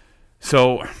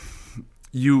 So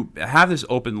you have this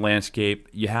open landscape,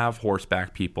 you have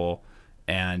horseback people,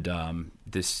 and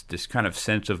this kind of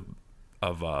sense of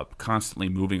constantly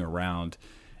moving around.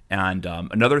 And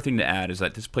another thing to add is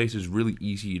that this place is really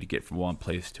easy to get from one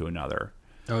place to another.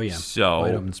 Oh yeah, so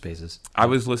wide open spaces. I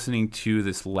was listening to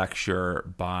this lecture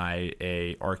by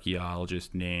a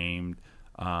archaeologist named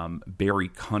Barry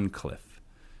Cunliffe,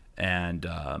 and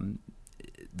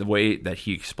the way that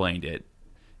he explained it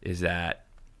is that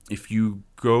if you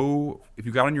got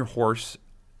on your horse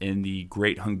in the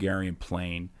Great Hungarian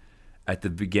Plain at the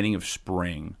beginning of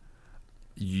spring,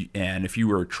 and if you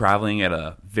were traveling at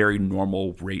a very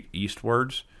normal rate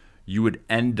eastwards, you would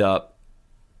end up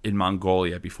in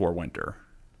Mongolia before winter.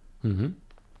 Mm-hmm.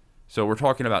 So we're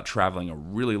talking about traveling a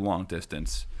really long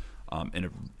distance in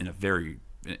a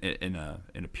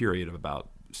period of about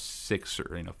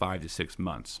 5 to 6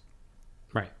 months.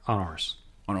 Right, on a horse.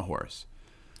 On a horse.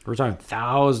 We're talking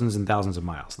thousands and thousands of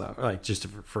miles, though. Like, just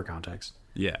for context.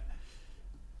 Yeah.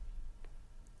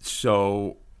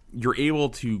 So you're able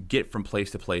to get from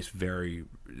place to place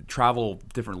travel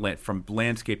from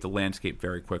landscape to landscape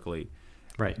very quickly.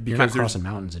 Right, because you're not crossing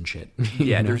mountains and shit.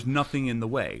 Yeah, there's nothing in the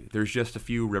way. There's just a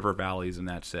few river valleys, and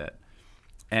that's it.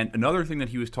 And another thing that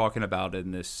he was talking about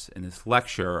in this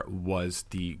lecture was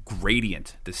the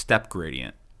gradient, the steppe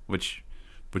gradient, which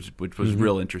was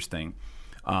real interesting.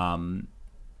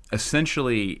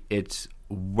 Essentially, it's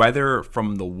weather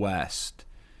from the west.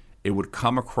 It would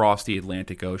come across the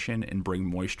Atlantic Ocean and bring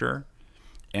moisture,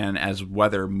 and as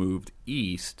weather moved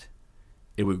east,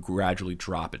 it would gradually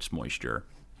drop its moisture.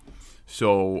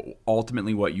 So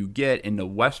ultimately, what you get in the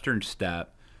western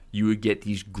steppe, you would get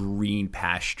these green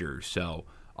pastures. So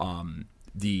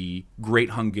the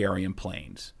Great Hungarian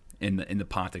Plains in the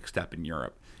Pontic Steppe in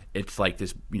Europe, it's like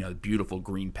this, beautiful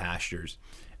green pastures.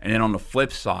 And then on the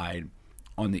flip side,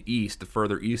 on the east, the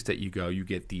further east that you go, you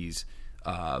get these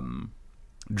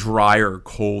drier,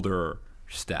 colder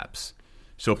steppes.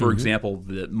 So, for example,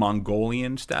 the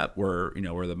Mongolian steppe, where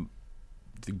the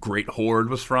Great Horde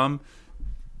was from,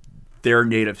 their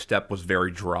native steppe was very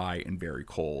dry and very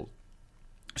cold.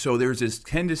 So there's this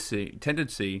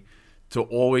tendency to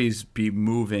always be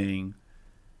moving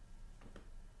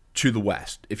to the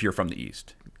west if you're from the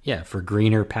east. Yeah, for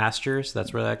greener pastures.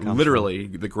 That's where that comes Literally,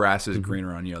 the grass is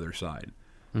greener on the other side.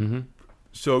 Mm-hmm.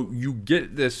 So you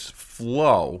get this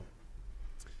flow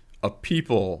of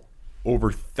people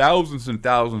over thousands and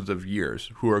thousands of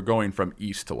years who are going from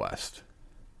east to west.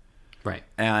 Right.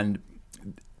 And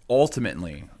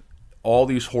ultimately, all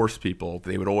these horse people,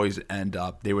 they would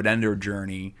end their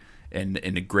journey in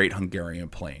the Great Hungarian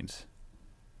Plains,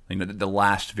 the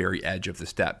last very edge of the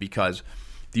steppe, because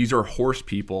these are horse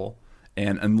people,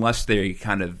 and unless they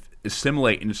kind of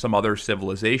assimilate into some other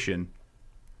civilization,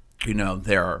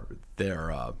 they're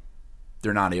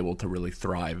not able to really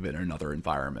thrive in another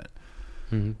environment.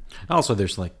 Mm-hmm. Also,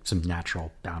 there's like some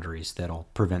natural boundaries that'll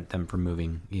prevent them from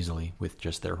moving easily with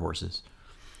just their horses.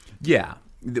 Yeah.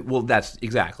 Well, that's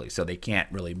exactly. So they can't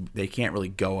really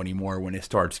go anymore when it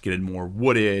starts getting more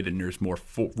wooded and there's more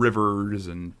rivers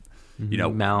and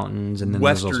mountains, and then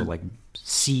there's also like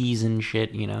seas and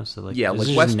shit. So like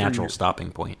like a natural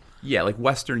stopping point. Yeah, like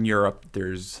Western Europe,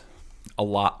 there's a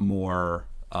lot more.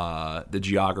 The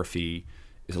geography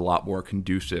is a lot more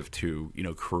conducive to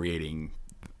creating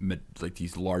like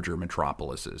these larger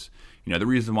metropolises. The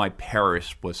reason why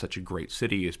Paris was such a great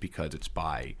city is because it's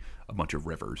by a bunch of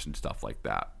rivers and stuff like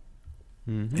that.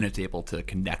 Mm-hmm. And it's able to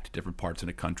connect different parts of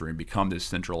the country and become this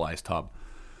centralized hub.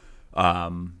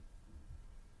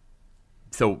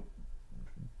 So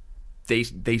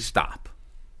they stop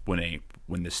when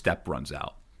the steppe runs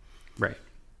out. Right.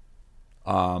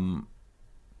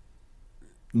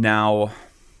 Now,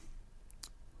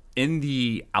 in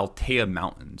the Altai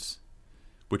Mountains,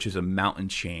 which is a mountain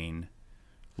chain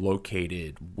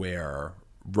located where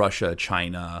Russia,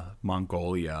 China,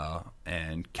 Mongolia,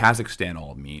 and Kazakhstan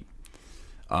all meet,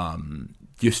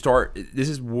 this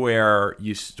is where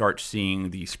you start seeing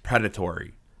these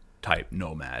predatory type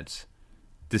nomads,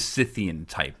 the Scythian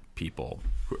type people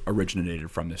who originated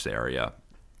from this area.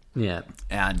 Yeah.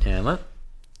 And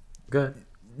good.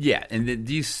 Yeah, and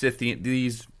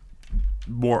these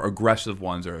more aggressive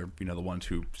ones are the ones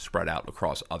who spread out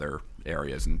across other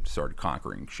areas and started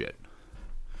conquering shit.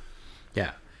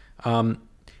 Yeah. And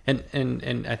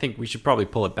I think we should probably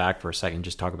pull it back for a second,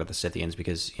 just talk about the Scythians,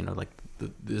 because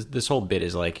this whole bit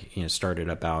is started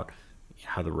about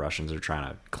how the Russians are trying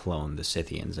to clone the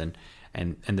Scythians, and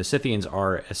the Scythians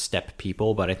are a steppe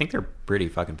people, but I think they're pretty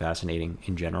fucking fascinating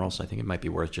in general. So I think it might be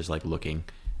worth just looking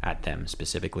at them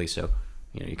specifically. So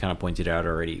you kind of pointed out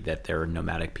already that they're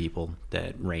nomadic people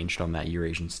that ranged on that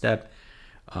Eurasian steppe.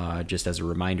 Just as a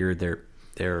reminder,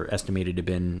 they're estimated to have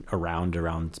been around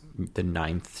the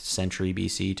 9th century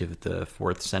BC to the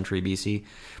 4th century BC,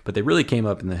 but they really came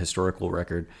up in the historical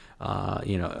record,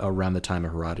 around the time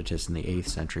of Herodotus in the 8th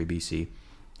century BC.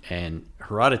 And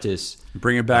Herodotus,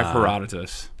 bring it back,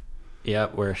 Herodotus. Yeah,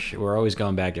 we're always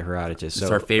going back to Herodotus. It's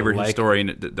our favorite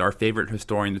historian, our favorite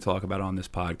historian to talk about on this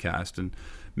podcast. And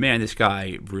man, this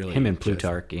guy really him and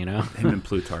Plutarch, him and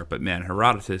Plutarch. But man,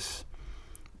 Herodotus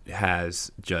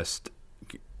has just.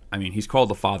 I mean, he's called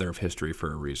the father of history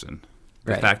for a reason.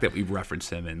 The fact that we reference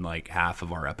him in like half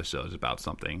of our episodes about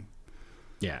something.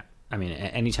 Yeah. I mean,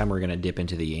 anytime we're going to dip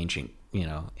into the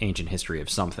ancient history of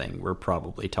something, we're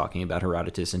probably talking about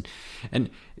Herodotus. And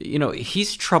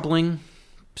he's a troubling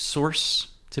source,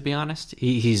 to be honest.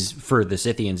 He's, for the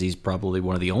Scythians, he's probably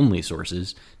one of the only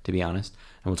sources, to be honest.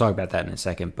 And we'll talk about that in a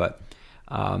second. But,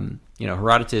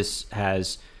 Herodotus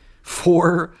has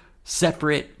 4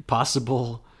 separate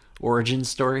possible origin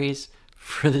stories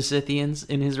for the Scythians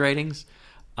in his writings.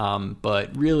 But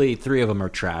really 3 of them are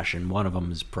trash, and one of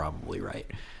them is probably right.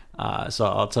 So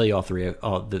I'll tell you all 3.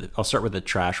 I'll start with the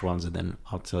trash ones, and then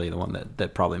I'll tell you the one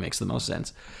that probably makes the most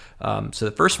sense. So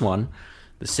the first one,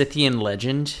 the Scythian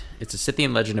legend. It's a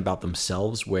Scythian legend about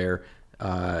themselves where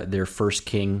their first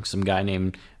king, some guy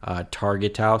named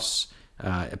Targetus,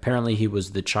 apparently he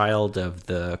was the child of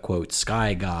the, quote,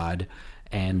 sky god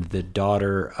and the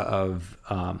daughter of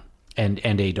and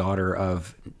a daughter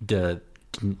of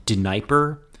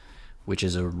Dnieper, which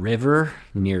is a river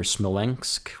near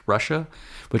Smolensk, Russia.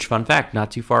 Which, fun fact,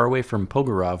 not too far away from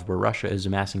Pogorov, where Russia is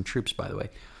amassing troops, by the way.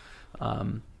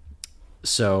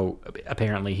 So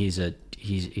apparently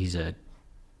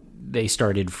they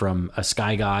started from a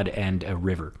sky god and a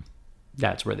river.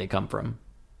 That's where they come from,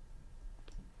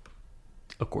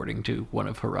 according to one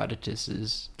of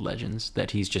Herodotus's legends.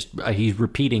 That he's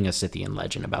repeating a Scythian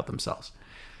legend about themselves,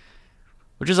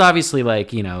 which is obviously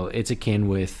it's akin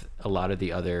with a lot of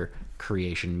the other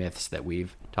creation myths that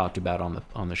we've talked about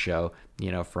on the show,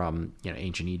 from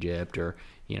ancient Egypt or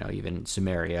even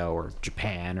Sumeria or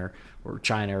Japan or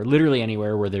China or literally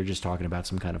anywhere where they're just talking about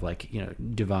some kind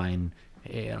of divine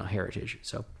heritage.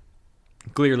 So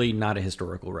clearly not a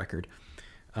historical record.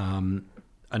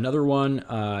 Another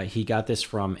one, he got this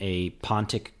from a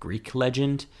Pontic Greek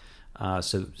legend.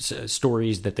 So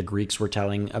stories that the Greeks were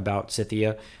telling about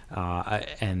Scythia,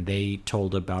 and they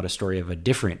told about a story of a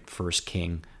different first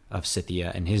king of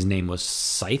Scythia, and his name was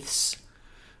Scythes.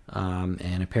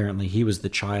 And apparently he was the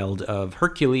child of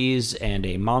Hercules and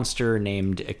a monster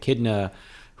named Echidna,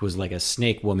 who was like a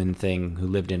snake woman thing who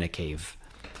lived in a cave.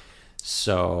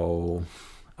 So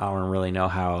I don't really know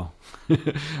how.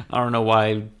 I don't know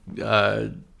why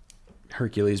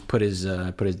Hercules put his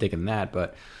dick in that,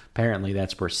 but apparently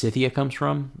that's where Scythia comes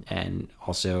from, and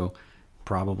also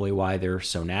probably why they're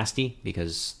so nasty,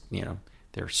 because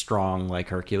they're strong like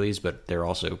Hercules, but they're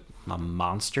also a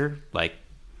monster like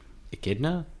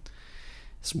Echidna.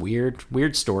 It's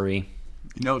weird story.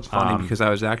 It's funny because I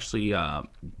was actually I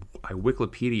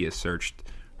Wikipedia searched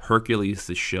Hercules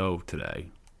the show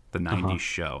today, the 90s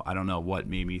show. I don't know what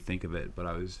made me think of it, but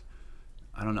I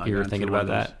don't know. You were thinking about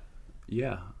that?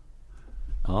 Yeah.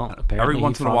 Oh, every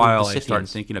once in a while I start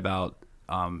thinking about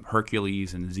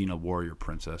Hercules and Xena Warrior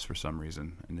Princess for some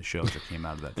reason in the shows that came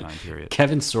out of that time period.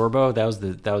 Kevin Sorbo,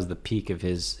 that was the peak of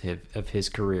his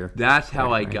career. That's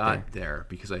how I got there,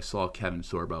 because I saw Kevin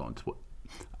Sorbo on Twitter.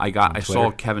 I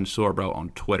saw Kevin Sorbo on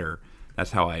Twitter.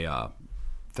 That's how I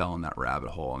fell in that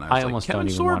rabbit hole. And I almost don't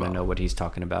even want to know what he's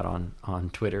talking about on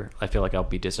Twitter. I feel like I'll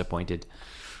be disappointed.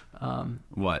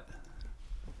 What?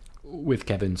 With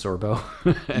Kevin Sorbo,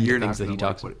 and you're the things that he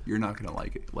talks about. You're not going to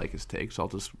like his takes.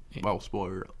 I'll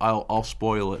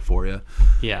spoil it for you.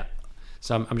 Yeah.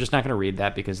 So I'm just not going to read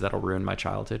that because that'll ruin my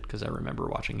childhood, because I remember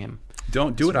watching him.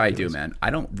 Don't do what I do, man.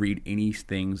 I don't read any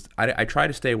things. I try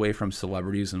to stay away from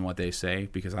celebrities and what they say,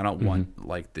 because I don't want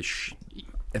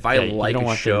if I like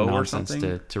a show or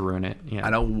something to ruin it. Yeah. I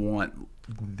don't want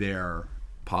their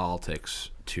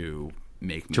politics to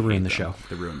make me ruin the show.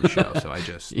 To ruin the show. So I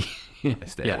just I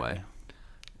stay away.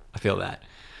 I feel that.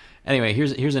 Anyway,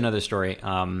 here's another story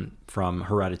from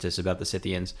Herodotus about the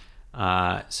Scythians.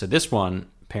 So this one,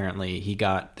 apparently, he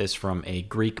got this from a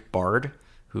Greek bard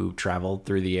who traveled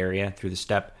through the area, through the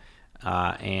steppe.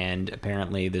 And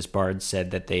apparently this bard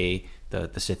said that the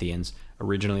Scythians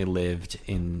originally lived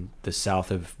in the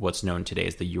south of what's known today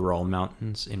as the Ural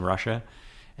Mountains in Russia.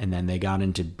 And then they got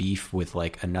into beef with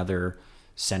another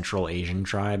Central Asian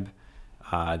tribe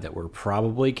that were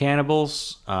probably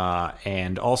cannibals,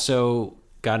 and also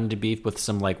got into beef with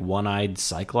some one-eyed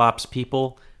Cyclops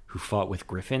people who fought with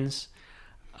griffins.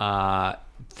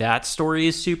 That story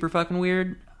is super fucking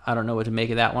weird. I don't know what to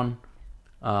make of that one.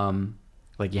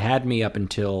 You had me up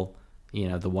until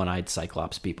the one-eyed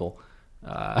Cyclops people,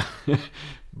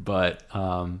 but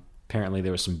apparently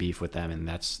there was some beef with them, and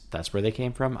that's where they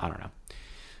came from. I don't know.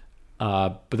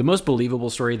 But the most believable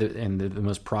story and the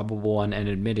most probable one, and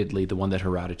admittedly the one that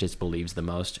Herodotus believes the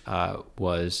most,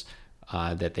 was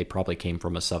that they probably came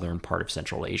from a southern part of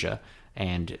Central Asia,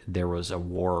 and there was a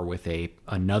war with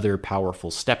another powerful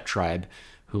steppe tribe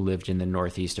who lived in the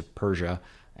northeast of Persia,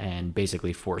 and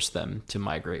basically forced them to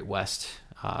migrate west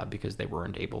because they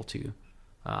weren't able to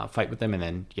fight with them. And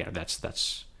then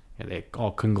they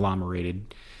all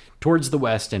conglomerated towards the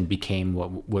west and became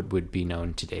what would be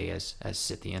known today as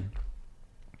Scythian.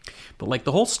 But like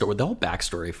the whole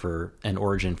backstory for an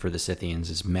origin for the Scythians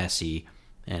is messy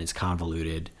and it's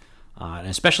convoluted, and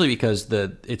especially because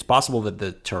it's possible that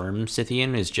the term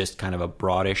Scythian is just kind of a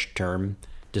broadish term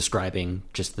describing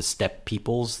just the steppe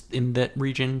peoples in that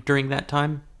region during that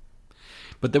time.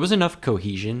 But there was enough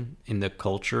cohesion in the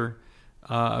culture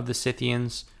of the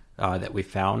Scythians that we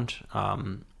found,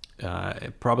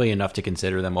 probably enough to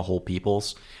consider them a whole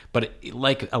peoples. But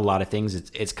like a lot of things,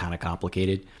 it's kind of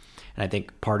complicated. And I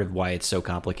think part of why it's so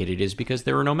complicated is because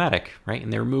they were nomadic, right?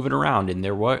 And they were moving around, and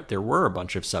there were a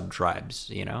bunch of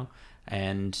sub-tribes,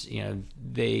 and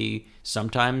they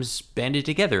sometimes banded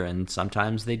together and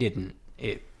sometimes they didn't.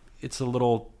 It's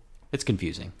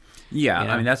confusing. Yeah,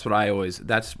 I mean that's what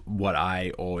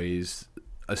I always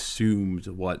assumed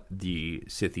what the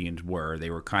Scythians were. They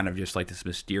were kind of just like this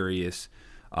mysterious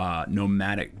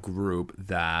nomadic group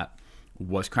that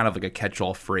was kind of like a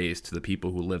catch-all phrase to the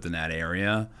people who lived in that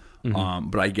area. Mm-hmm.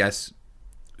 But I guess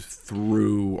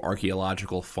through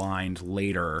archaeological finds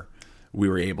later, we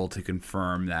were able to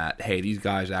confirm that, hey, these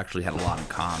guys actually had a lot in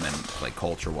common, like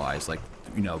culture-wise. Like,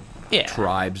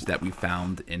 tribes that we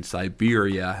found in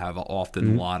Siberia have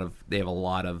often a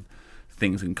lot of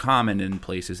things in common in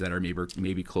places that are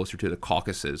maybe closer to the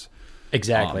Caucasus.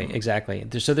 Exactly.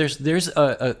 So there's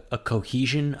a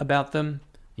cohesion about them,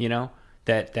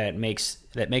 that makes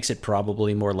it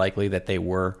probably more likely that they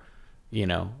were,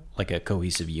 like a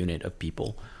cohesive unit of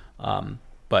people.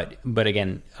 But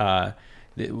again,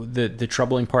 the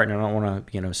troubling part, and I don't want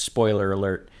to spoiler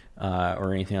alert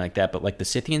or anything like that, but like the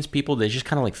Scythians people, they just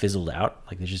kind of like fizzled out,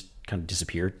 like they just kind of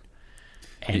disappeared.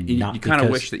 And you kind of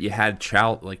wish that you had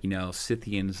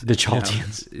Scythians, the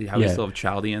Chaldeans. How we still have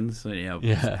Chaldeans,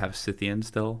 have Scythians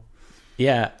still.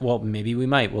 Yeah, well, maybe we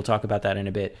might. We'll talk about that in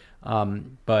a bit.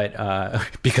 But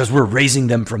because we're raising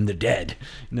them from the dead.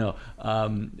 No.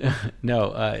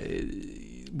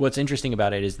 What's interesting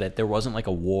about it is that there wasn't like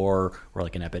a war or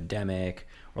like an epidemic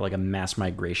or like a mass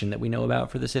migration that we know about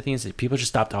for the Scythians. People just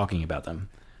stopped talking about them,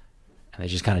 and they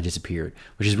just kind of disappeared,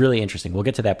 which is really interesting. We'll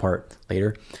get to that part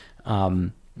later.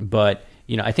 But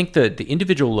I think the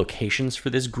individual locations for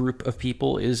this group of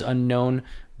people is unknown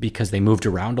because they moved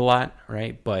around a lot,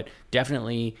 right? But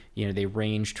definitely, they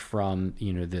ranged from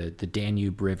the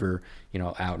Danube River,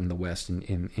 out in the west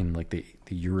in like the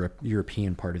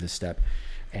European part of the steppe,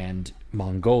 and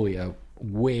Mongolia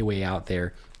way out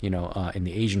there, in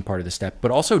the Asian part of the steppe,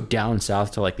 but also down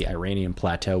south to like the Iranian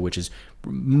plateau, which is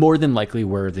more than likely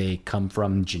where they come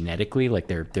from genetically. Like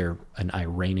they're an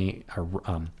Iranian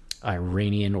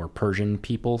or Persian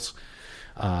peoples.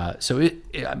 So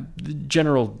the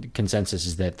general consensus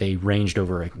is that they ranged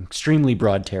over an extremely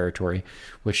broad territory,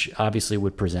 which obviously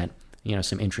would present,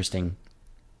 some interesting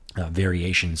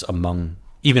variations among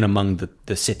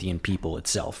the Scythian people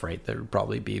itself, right? There would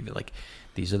probably be like,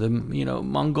 these are the,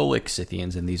 Mongolic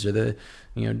Scythians, and these are the,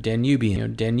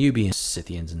 Danubian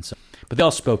Scythians, and so. But they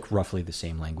all spoke roughly the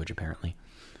same language, apparently.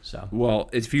 So. Well,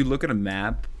 if you look at a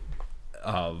map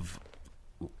of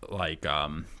like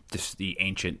just the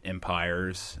ancient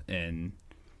empires in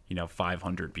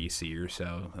 500 BC or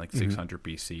so, like 600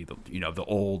 BC, the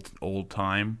old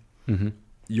time,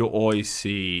 you'll always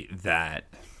see that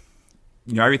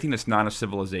everything that's not a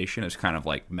civilization is kind of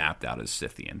like mapped out as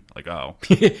Scythian. Like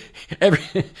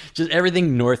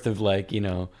everything north of like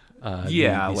the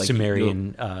like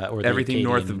Sumerian or the everything Akkadian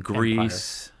north of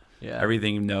Greece. Empire. Yeah.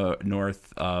 Everything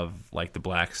north of like the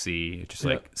Black Sea, just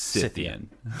like Scythian.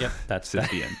 Yep, that's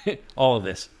Scythian. All of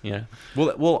this,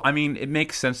 Well, I mean, it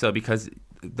makes sense though, because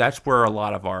that's where a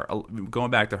lot of our,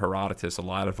 going back to Herodotus, a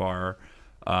lot of our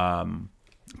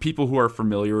people who are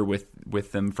familiar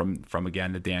with them from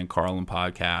again the Dan Carlin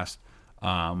podcast.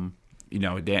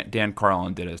 Dan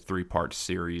Carlin did a 3-part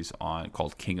series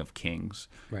called King of Kings,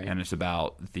 right. And it's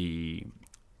about the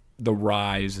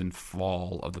rise and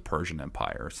fall of the Persian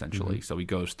Empire, essentially. Mm-hmm. So he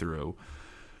goes through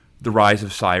the rise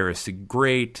of Cyrus the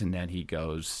Great, and then he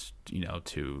goes,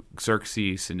 to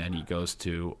Xerxes, and then he goes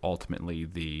to ultimately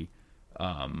the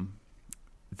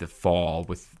fall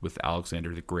with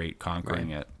Alexander the Great conquering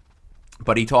it.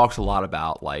 But he talks a lot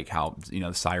about like how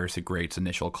Cyrus the Great's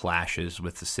initial clashes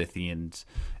with the Scythians,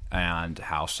 and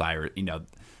how Cyrus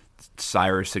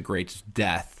the Great's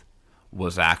death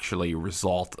was actually a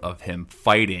result of him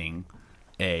fighting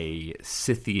a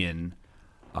Scythian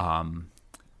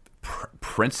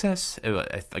princess,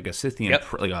 like a Scythian,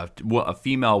 like a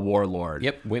female warlord.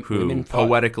 Yep, who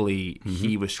poetically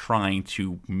he was trying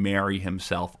to marry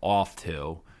himself off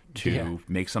to to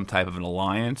make some type of an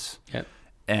alliance. Yep.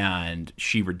 And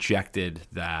she rejected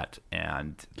that,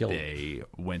 and Killed. they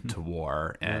went to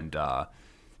war, and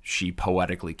she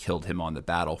poetically killed him on the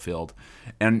battlefield.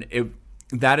 And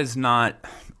that is not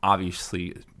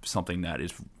obviously something that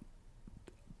is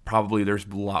probably, there's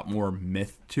a lot more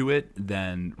myth to it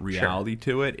than reality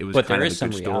to it. It was kind of a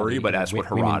good story, but that's what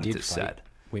Herodotus said.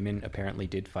 Women apparently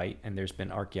did fight, and there's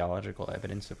been archaeological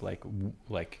evidence of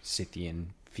like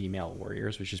Scythian female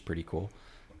warriors, which is pretty cool,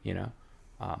 you know.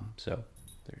 So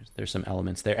there's some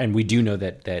elements there, and we do know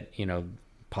that you know,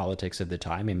 politics of the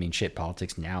time. I mean,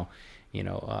 politics now, you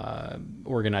know,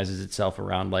 organizes itself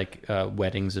around like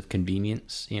weddings of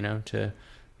convenience, you know, to,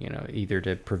 you know, either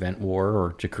to prevent war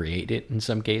or to create it in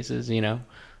some cases, you know.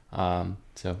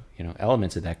 So, you know,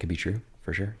 elements of that could be true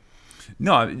for sure.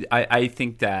 No, I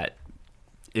think that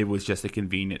it was just a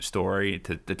convenient story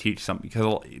to teach something,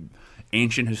 because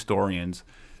ancient historians,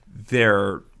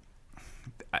 there's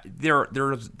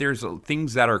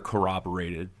things that are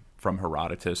corroborated from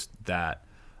Herodotus that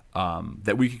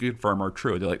we can confirm are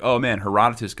true. They're like, oh man,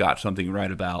 Herodotus got something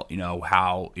right about, you know,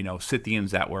 how, you know,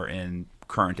 Scythians that were in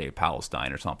current day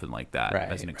Palestine or something like that,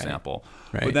 as an example.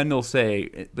 Right. But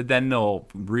then they'll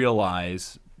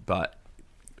realize, but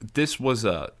this was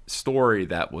a story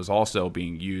that was also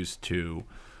being used to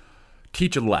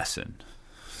teach a lesson,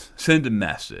 send a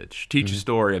message, teach a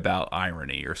story about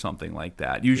irony or something like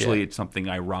that. Usually it's something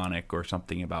ironic or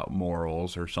something about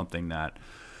morals or something that,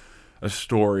 a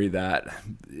story that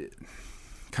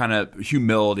kind of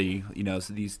humility, you know,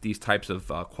 so these types of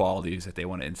qualities that they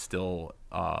want to instill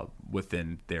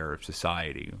within their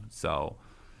society. So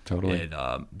totally,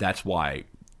 that's why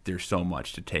there's so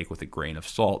much to take with a grain of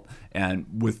salt. And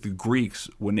with the Greeks,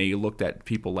 when they looked at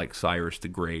people like Cyrus the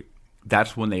Great,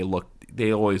 that's when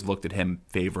they always looked at him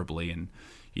favorably. And,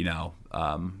 you know,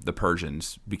 the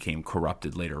Persians became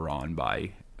corrupted later on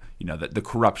by, you know, the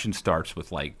corruption starts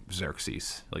with like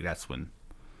Xerxes. Like that's when,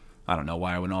 I don't know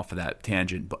why I went off of that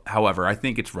tangent, but however, I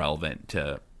think it's relevant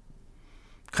to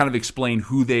kind of explain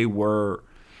who they were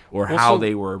or how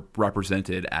they were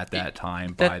represented at that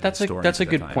time by the historians. That's a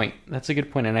good point. That's a good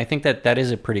point, and I think that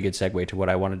is a pretty good segue to what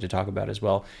I wanted to talk about as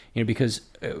well. You know, because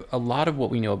a lot of what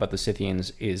we know about the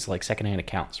Scythians is like secondhand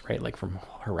accounts, right? Like from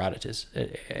Herodotus,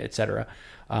 etc.,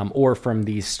 or from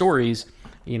these stories.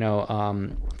 You know,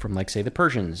 from like say the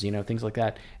Persians, you know, things like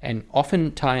that, and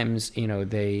oftentimes, you know,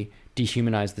 they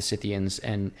dehumanize the Scythians,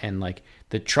 and like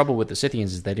the trouble with the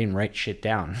Scythians is they didn't write shit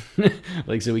down,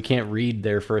 like, so we can't read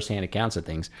their firsthand accounts of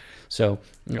things. So,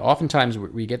 you know, oftentimes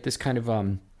we get this kind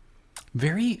of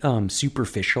very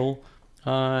superficial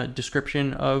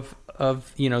description of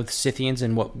you know, the Scythians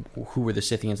and who were the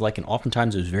Scythians like, and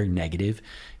oftentimes it was very negative,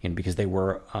 you know, because they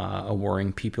were a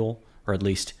warring people, or at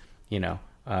least, you know,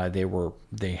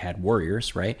 they had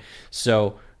warriors, right?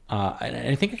 So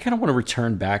I think I kind of want to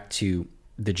return back to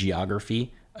the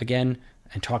geography again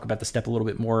and talk about the steppe a little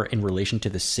bit more in relation to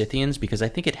the Scythians, because I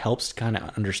think it helps kind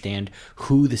of understand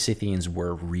who the Scythians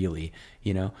were really,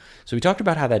 you know. So we talked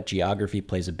about how that geography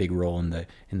plays a big role in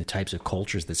the types of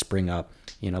cultures that spring up,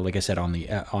 you know, like I said,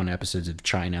 on episodes of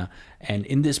China. And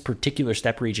in this particular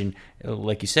steppe region,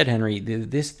 like you said, Henry,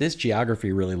 this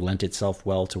geography really lent itself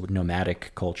well to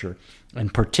nomadic culture,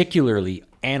 and particularly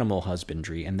animal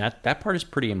husbandry, and that part is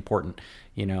pretty important,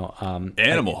 you know.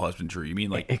 Animal husbandry? You mean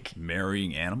like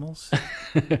marrying animals?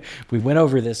 We went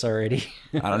over this already.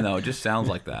 I don't know. It just sounds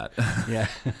like that. Yeah.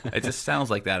 It just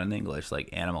sounds like that in English, like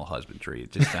animal husbandry.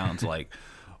 It just sounds like,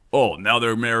 oh, now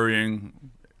they're marrying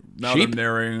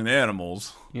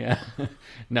animals. Yeah.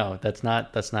 No, that's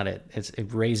not it. It's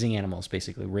raising animals,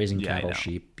 basically raising cattle,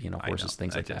 sheep, you know, horses,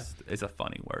 things like that. It's a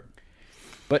funny word.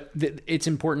 But it's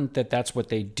important that that's what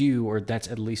they do, or that's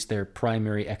at least their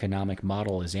primary economic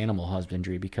model is animal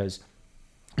husbandry, because,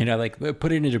 you know, like,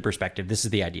 put it into perspective. This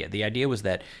is the idea. The idea was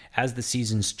that as the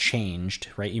seasons changed,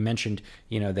 right? You mentioned,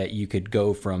 you know, that you could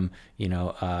go from, you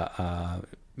know,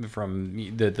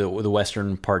 from the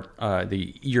western part,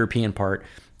 the European part,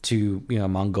 to, you know,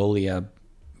 Mongolia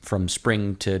from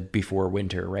spring to before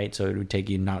winter, right? So it would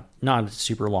take you not a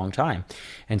super long time.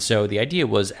 And so the idea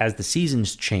was, as the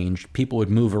seasons changed, people would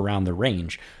move around the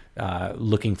range,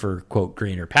 looking for, quote,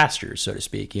 greener pastures, so to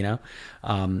speak, you know?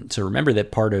 So remember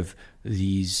that part of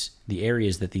the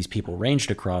areas that these people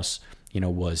ranged across, you know,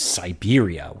 was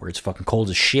Siberia, where it's fucking cold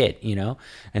as shit, you know?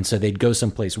 And so they'd go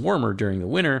someplace warmer during the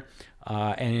winter,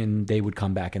 and they would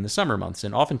come back in the summer months.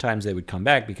 And oftentimes they would come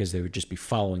back because they would just be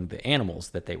following the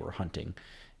animals that they were hunting,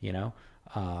 you know,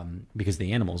 because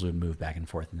the animals would move back and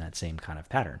forth in that same kind of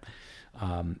pattern.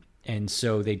 And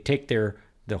so they'd take their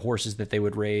the horses that they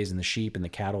would raise and the sheep and the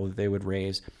cattle that they would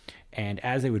raise. And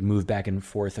as they would move back and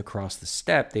forth across the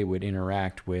steppe, they would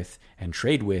interact with and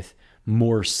trade with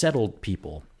more settled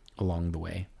people along the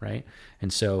way, right?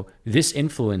 And so this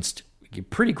influenced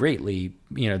pretty greatly,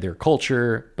 their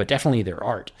culture, but definitely their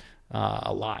art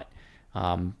a lot.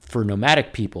 For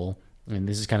nomadic people, and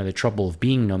this is kind of the trouble of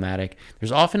being nomadic,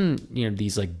 there's often,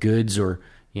 these like goods or,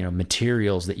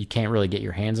 materials that you can't really get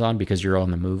your hands on because you're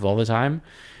on the move all the time.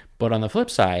 But on the flip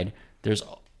side, there's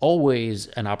always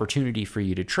an opportunity for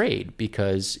you to trade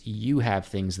because you have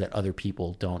things that other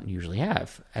people don't usually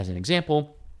have. As an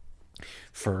example,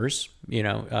 furs,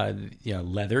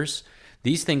 leathers.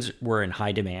 These things were in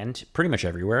high demand pretty much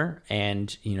everywhere.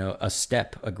 And, a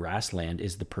steppe, a grassland,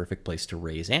 is the perfect place to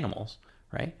raise animals,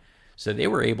 right? So they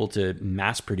were able to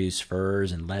mass produce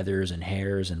furs and leathers and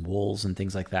hairs and wools and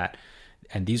things like that.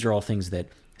 And these are all things that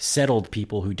settled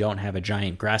people who don't have a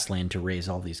giant grassland to raise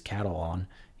all these cattle on,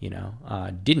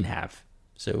 didn't have.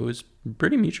 So it was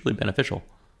pretty mutually beneficial.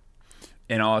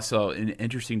 And also an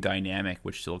interesting dynamic,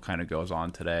 which still kind of goes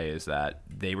on today, is that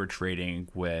they were trading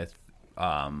with,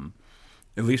 at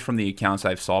least from the accounts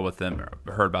I've saw with them,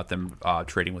 heard about them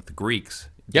trading with the Greeks.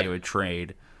 Yep. They would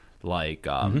trade like,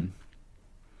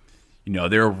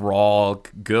 their raw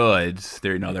goods,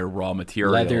 their raw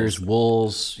materials, leathers,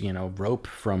 wools, rope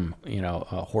from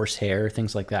horsehair,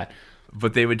 things like that.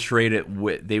 But they would trade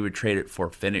it for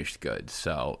finished goods.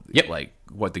 So like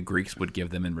what the Greeks would give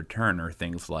them in return are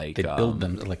things like they build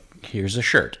them like, here's a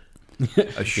shirt,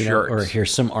 or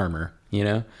here's some armor,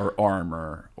 or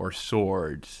armor, or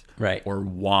swords, right, or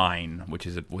wine,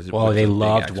 they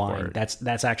loved wine.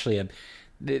 That's actually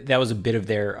that was a bit of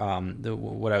their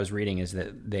what I was reading is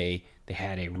that they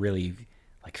had a really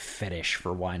like fetish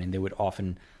for wine, and they would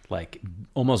often like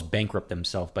almost bankrupt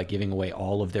themselves by giving away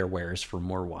all of their wares for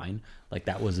more wine. Like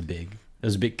that was a big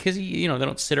because they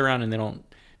don't sit around and they don't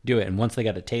do it. And once they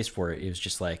got a taste for it, it was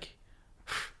just like.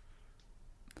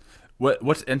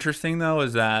 What's interesting though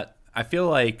is that I feel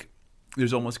like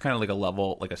there's almost kind of like a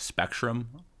level, like a spectrum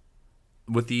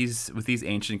with these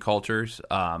ancient cultures,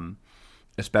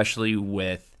 especially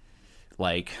with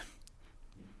like.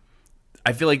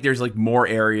 I feel like there's like more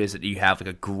areas that you have like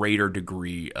a greater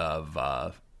degree of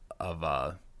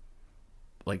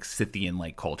like Scythian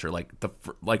like culture, like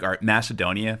our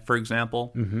Macedonia, for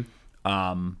example.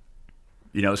 Mm-hmm.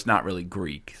 It's not really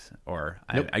Greek, or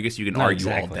nope. I guess you can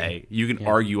argue all day. You can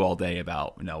argue all day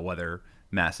about whether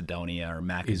Macedonia or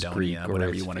Macedonia,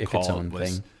 whatever you want to call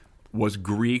it, was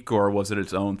Greek or was it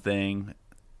its own thing?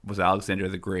 Was Alexander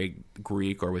the Great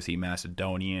Greek or was he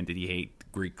Macedonian? Did he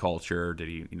hate Greek culture? Did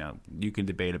he, you can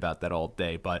debate about that all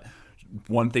day. But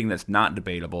one thing that's not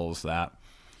debatable is that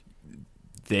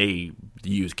they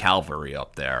used cavalry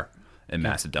up there in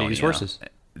Macedonia.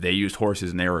 They used horses,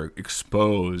 and they were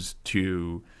exposed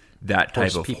to that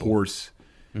type of horse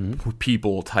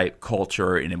people type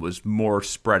culture, and it was more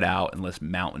spread out and less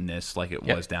mountainous like it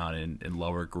was down in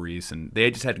lower Greece. And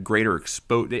they just had greater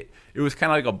exposure. It was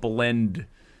kind of like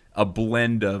a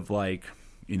blend of like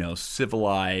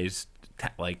civilized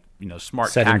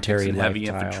smart sedentary tactics and heavy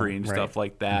lifestyle, infantry and stuff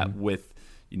like that with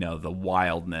the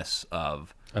wildness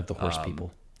of the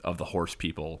horse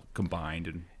people combined.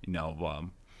 And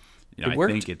I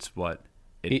worked. think it's what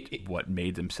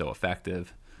made them so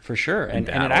effective for sure. And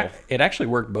it actually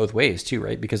worked both ways too,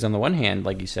 right? Because on the one hand,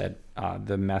 like you said,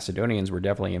 the Macedonians were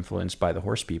definitely influenced by the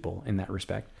horse people in that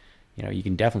respect. You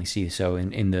can definitely see so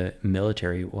in the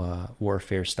military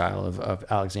warfare style of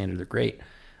Alexander the Great.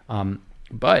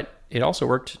 But it also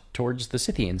worked towards the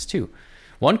Scythians too.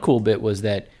 One cool bit was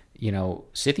that,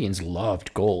 Scythians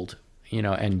loved gold,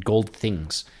 and gold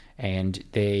things. And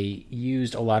they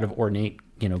used a lot of ornate,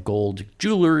 gold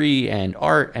jewelry and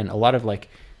art, and a lot of like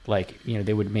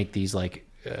they would make these like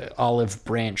olive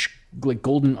branch, like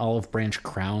golden olive branch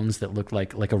crowns that looked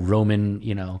like a Roman,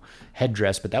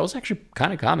 headdress. But that was actually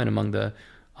kind of common among the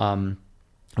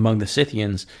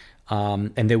Scythians.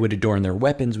 And they would adorn their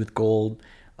weapons with gold.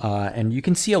 And you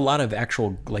can see a lot of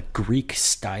actual like Greek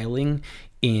styling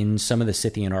in some of the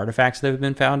Scythian artifacts that have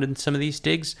been found in some of these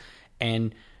digs.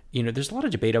 And, there's a lot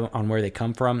of debate on where they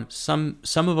come from. Some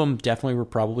of them definitely were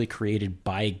probably created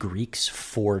by Greeks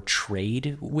for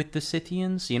trade with the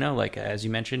Scythians, like as you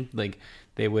mentioned, like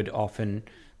they would often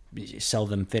sell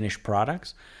them finished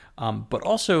products. But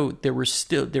also there were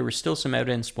still some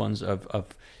evidence ones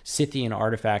of Scythian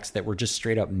artifacts that were just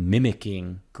straight up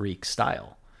mimicking Greek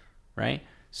style, right?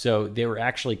 So they were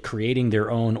actually creating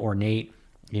their own ornate,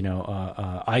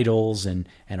 idols and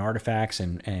artifacts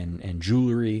and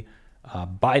jewelry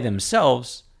by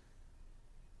themselves,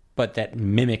 but that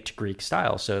mimicked Greek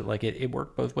style. So like it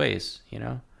worked both ways,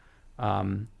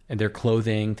 and their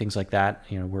clothing, things like that.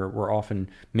 We're often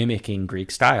mimicking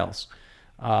Greek styles.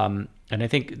 And I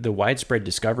think the widespread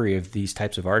discovery of these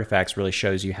types of artifacts really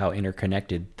shows you how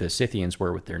interconnected the Scythians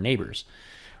were with their neighbors.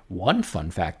 One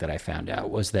fun fact that I found out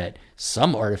was that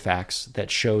some artifacts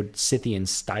that showed Scythian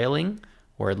styling,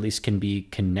 or at least can be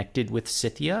connected with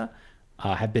Scythia,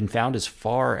 have been found as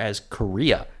far as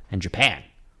Korea and Japan.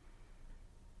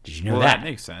 Did you know that? That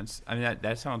makes sense. I mean,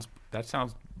 that sounds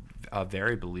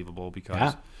very believable,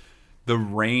 because the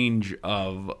range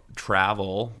of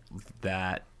travel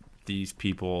that these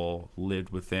people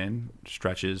lived within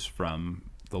stretches from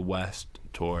the west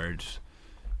towards,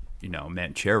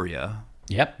 Manchuria.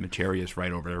 Yep. Manchuria is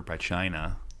right over there by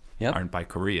China. Yep. Or by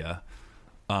Korea.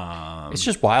 It's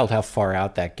just wild how far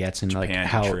out that gets, and Japan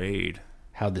like trade.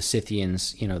 How the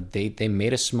Scythians, they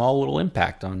made a small little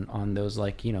impact on those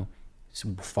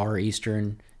Far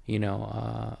Eastern,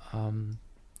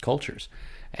 cultures.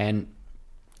 And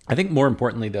I think more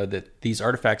importantly, though, that these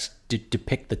artifacts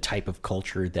depict the type of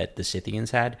culture that the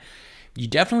Scythians had. You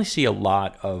definitely see a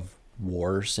lot of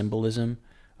war symbolism.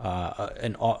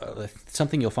 And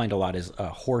something you'll find a lot is a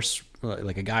horse,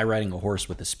 like a guy riding a horse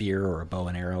with a spear or a bow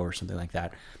and arrow or something like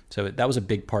that. So that was a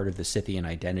big part of the Scythian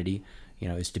identity,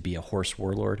 is to be a horse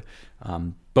warlord.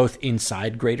 Both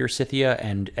inside Greater Scythia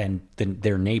and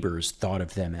their neighbors thought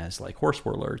of them as like horse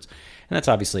warlords. And that's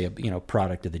obviously a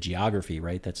product of the geography,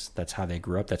 right? That's how they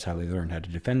grew up. That's how they learned how to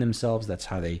defend themselves. That's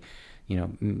how they,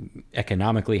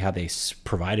 economically, how they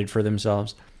provided for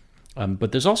themselves.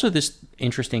 But there's also this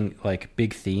interesting,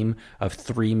 big theme of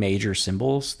three major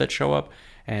symbols that show up.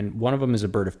 And one of them is a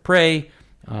bird of prey.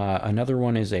 Another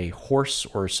one is a horse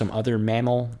or some other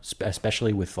mammal,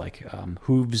 especially with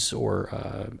hooves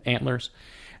or antlers.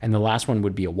 And the last one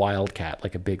would be a wildcat,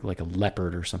 like a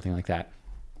leopard or something like that.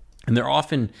 And they're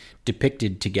often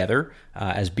depicted together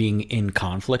as being in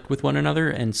conflict with one another.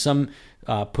 And some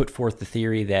put forth the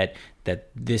theory that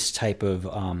this type of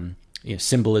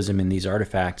symbolism in these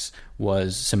artifacts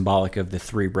was symbolic of the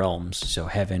three realms, so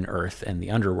heaven, earth, and the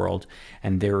underworld,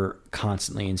 and they were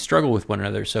constantly in struggle with one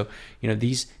another. So,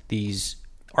 these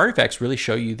artifacts really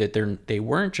show you that they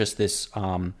weren't just this,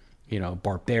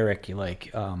 barbaric,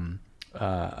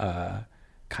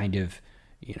 kind of,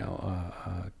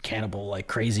 cannibal,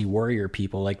 crazy warrior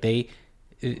people. They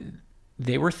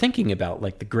were thinking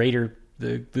about the greater.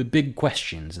 The big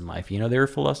questions in life, they were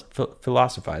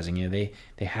philosophizing.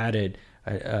 They had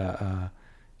a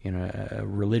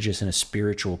religious and a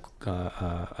spiritual,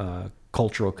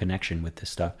 cultural connection with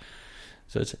this stuff.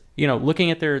 So it's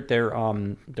looking at their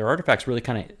artifacts really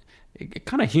kind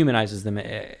of humanizes them,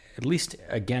 at least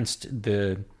against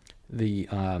the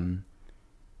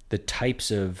types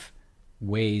of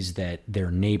ways that their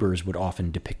neighbors would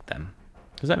often depict them.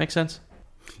 Does that make sense?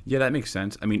 Yeah, that makes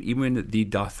sense. I mean, even the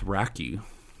Dothraki,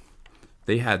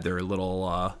 they had their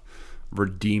little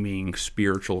redeeming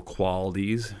spiritual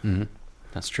qualities. Mm-hmm.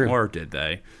 That's true. Or did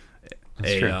they?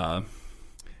 That's true.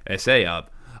 They say a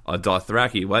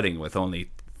Dothraki wedding with only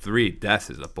 3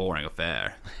 deaths is a boring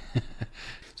affair.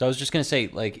 So I was just going to say,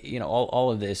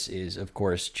 all of this is, of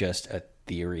course, just a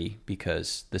theory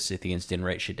because the Scythians didn't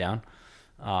write shit down.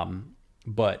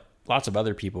 But lots of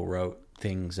other people wrote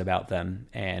things about them,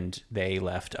 and they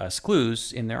left us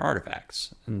clues in their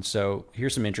artifacts. And so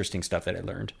here's some interesting stuff that I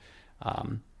learned.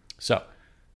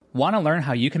 Want to learn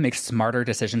how you can make smarter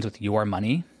decisions with your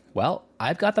money? Well,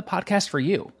 I've got the podcast for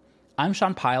you. I'm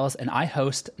Sean Piles, and I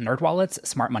host NerdWallet's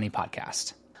Smart Money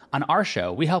Podcast. On our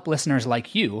show, we help listeners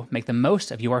like you make the most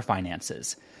of your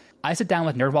finances. I sit down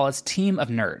with NerdWallet's team of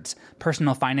nerds,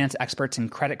 personal finance experts in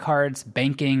credit cards,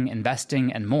 banking,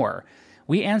 investing, and more.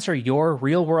 We answer your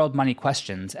real-world money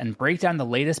questions and break down the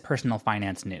latest personal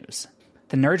finance news.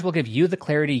 The nerds will give you the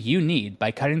clarity you need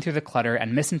by cutting through the clutter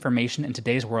and misinformation in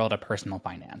today's world of personal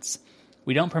finance.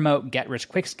 We don't promote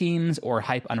get-rich-quick schemes or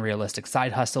hype unrealistic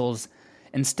side hustles.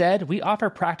 Instead, we offer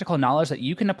practical knowledge that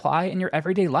you can apply in your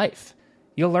everyday life.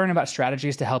 You'll learn about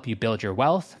strategies to help you build your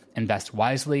wealth, invest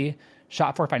wisely,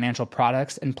 shop for financial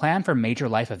products, and plan for major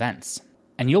life events.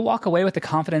 And you'll walk away with the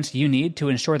confidence you need to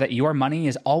ensure that your money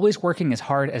is always working as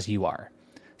hard as you are.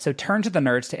 So turn to the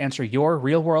nerds to answer your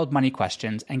real-world money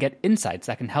questions and get insights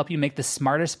that can help you make the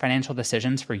smartest financial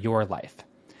decisions for your life.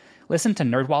 Listen to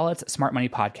NerdWallet's Smart Money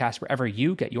Podcast wherever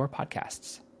you get your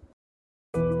podcasts.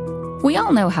 We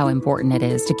all know how important it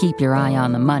is to keep your eye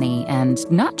on the money, and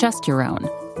not just your own.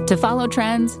 To follow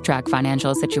trends, track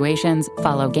financial situations,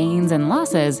 follow gains and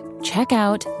losses, check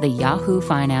out the Yahoo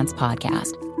Finance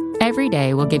Podcast. Every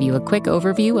day, we'll give you a quick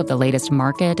overview of the latest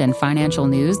market and financial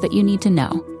news that you need to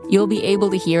know. You'll be able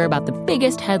to hear about the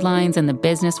biggest headlines in the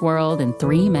business world in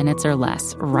 3 minutes or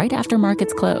less, right after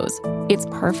markets close. It's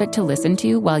perfect to listen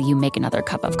to while you make another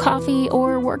cup of coffee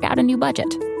or work out a new budget.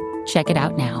 Check it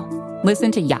out now.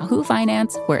 Listen to Yahoo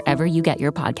Finance wherever you get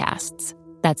your podcasts.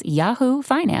 That's Yahoo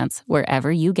Finance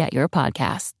wherever you get your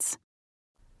podcasts.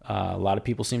 A lot of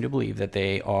people seem to believe that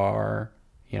they are,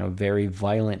 very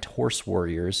violent horse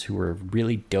warriors who are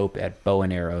really dope at bow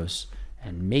and arrows,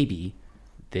 and maybe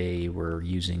they were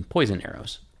using poison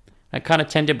arrows. I kind of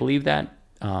tend to believe that,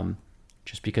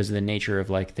 just because of the nature of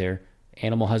like their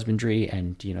animal husbandry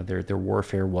and their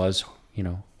warfare was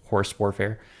horse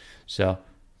warfare, so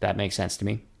that makes sense to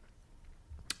me.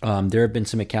 There have been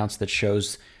some accounts that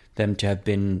shows them to have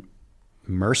been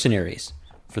mercenaries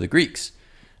for the Greeks,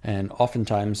 and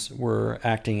oftentimes were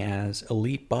acting as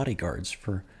elite bodyguards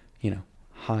for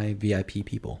high VIP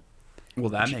people. Well,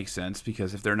 that makes sense,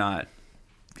 because if they're not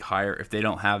if they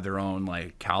don't have their own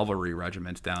like cavalry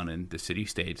regiments down in the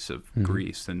city-states of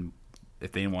Greece, then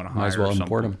if they want to hire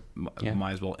import them.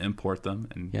 Might as well import them.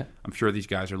 And I'm sure these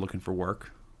guys are looking for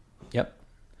work. Yep.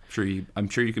 I'm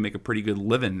sure you can make a pretty good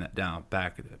living down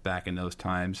back in those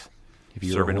times. If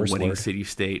you're serving a winning lord.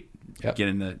 city-state,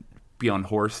 getting to be on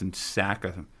horse and sack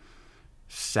a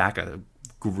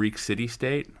Greek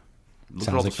city-state. Look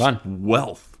at all like this fun.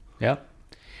 Wealth. Yep.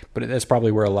 But that's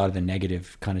probably where a lot of the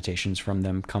negative connotations from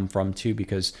them come from too,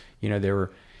 because they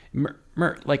were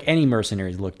like any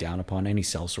mercenary is looked down upon. Any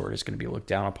sellsword is going to be looked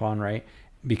down upon, right?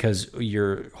 Because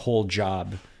your whole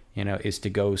job, is to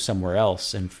go somewhere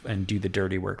else and do the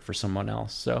dirty work for someone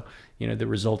else. So the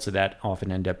results of that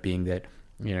often end up being that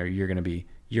you're going to be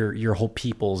your whole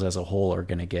peoples as a whole are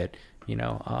going to get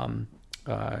your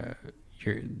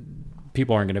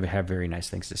people aren't going to have very nice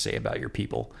things to say about your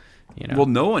people. Well,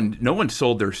 no one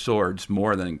sold their swords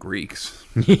more than Greeks.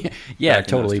 Yeah,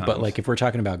 totally. But like if we're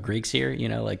talking about Greeks here,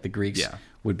 like the Greeks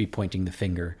would be pointing the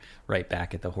finger right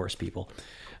back at the horse people.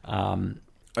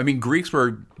 I mean, Greeks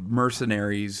were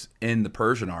mercenaries in the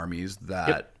Persian armies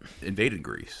that invaded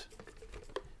Greece.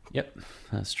 Yep,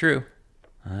 that's true.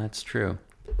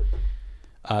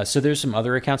 So there's some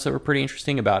other accounts that were pretty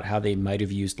interesting about how they might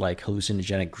have used like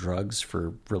hallucinogenic drugs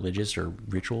for religious or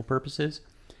ritual purposes.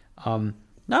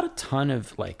 Not a ton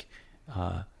of like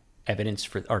evidence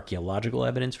for archaeological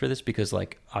evidence for this, because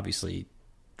like obviously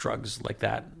drugs like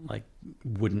that like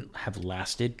wouldn't have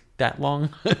lasted that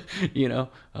long,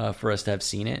 for us to have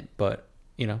seen it. But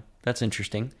that's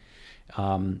interesting.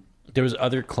 There was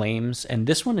other claims, and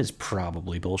this one is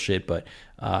probably bullshit, but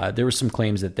there were some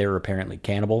claims that they were apparently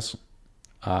cannibals,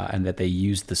 and that they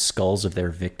used the skulls of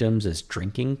their victims as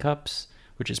drinking cups,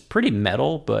 which is pretty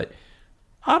metal, but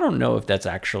I don't know if that's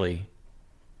actually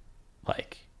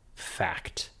like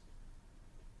fact.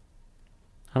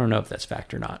 I don't know if that's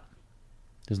fact or not.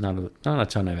 There's not a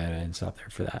ton of evidence out there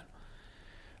for that.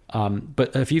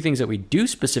 But a few things that we do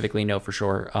specifically know for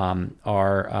sure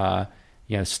are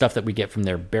stuff that we get from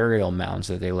their burial mounds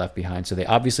that they left behind. So they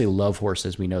obviously love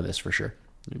horses. We know this for sure.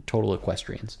 They're total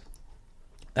equestrians.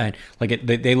 And like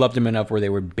they loved them enough where they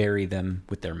would bury them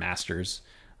with their masters.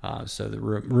 So the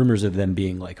rumors of them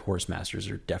being like horse masters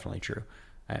are definitely true.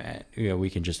 We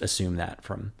can just assume that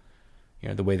from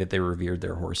the way that they revered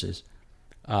their horses.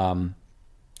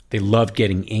 They loved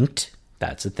getting inked.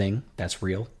 That's a thing. That's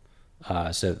real.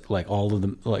 So like all of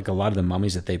them, like a lot of the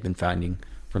mummies that they've been finding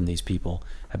from these people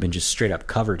have been just straight up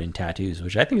covered in tattoos,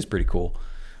 which I think is pretty cool.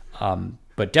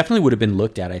 But definitely would have been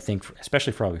looked at, I think,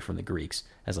 especially probably from the Greeks,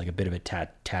 as like a bit of a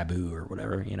taboo or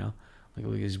whatever, like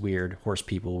these weird horse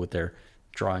people with their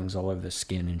drawings all over the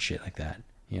skin and shit like that,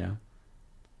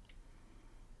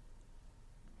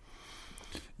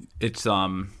 It's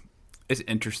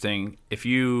interesting.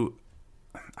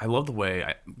 I love the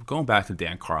way going back to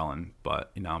Dan Carlin,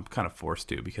 but I'm kind of forced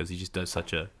to, because he just does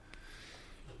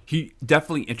he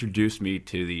definitely introduced me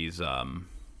to these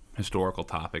historical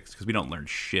topics, because we don't learn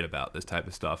shit about this type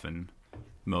of stuff in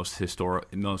most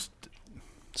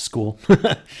school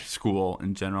school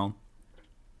in general.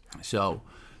 So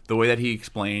the way that he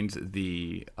explains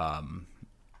the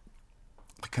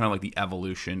kind of like the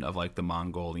evolution of like the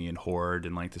Mongolian horde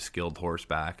and like the skilled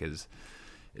horseback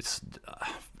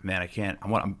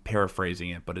I'm paraphrasing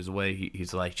it, but his way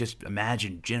he's like, just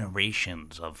imagine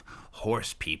generations of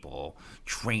horse people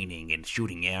training and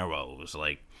shooting arrows,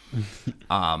 like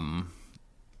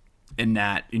in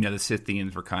that the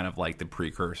Scythians were kind of like the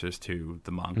precursors to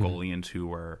the Mongolians, who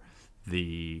were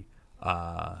the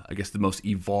I guess the most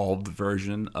evolved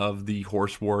version of the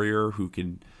horse warrior,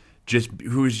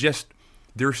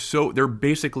 they're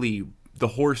basically the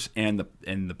horse and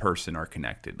the person are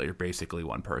connected. They're basically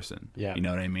one person. Yeah. You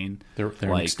know what I mean? They're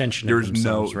an extension of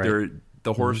themselves, right?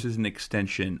 The horse is an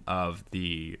extension of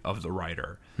the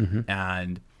rider,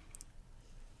 and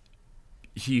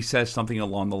he says something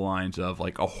along the lines of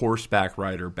like a horseback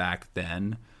rider back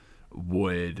then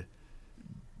would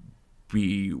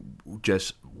be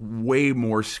just way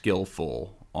more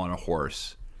skillful on a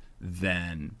horse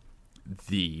than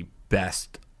the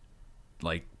best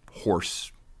like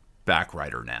horseback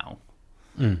rider now.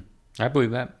 I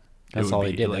believe that. That's all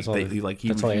he did. Like,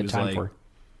 that's all he had time for.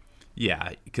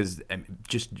 Yeah, because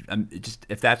just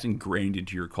if that's ingrained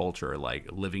into your culture,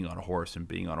 like living on a horse and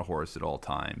being on a horse at all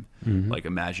time, like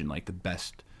imagine like the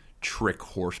best trick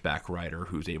horseback rider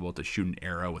who's able to shoot an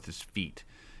arrow with his feet,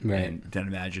 and then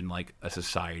imagine like a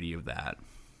society of that.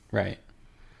 Right.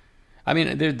 I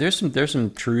mean, there's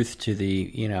some truth to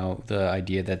the the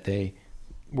idea that they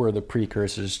were the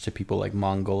precursors to people like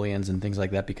Mongolians and things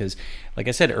like that, because like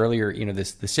I said earlier,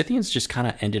 the Scythians just kind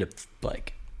of ended up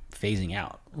like phasing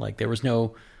out. Like there was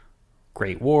no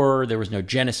Great War, there was no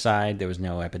genocide, there was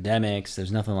no epidemics,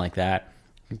 there's nothing like that.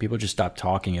 People just stopped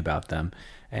talking about them,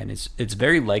 and it's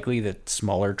very likely that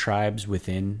smaller tribes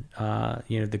within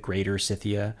the greater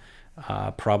Scythia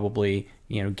probably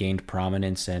gained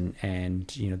prominence,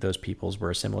 and those peoples were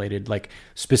assimilated. Like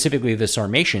specifically the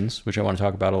Sarmatians, which I want to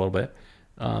talk about a little bit.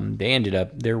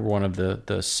 They're one of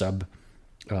the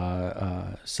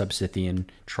sub-Scythian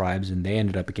tribes, and they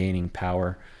ended up gaining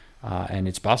power. And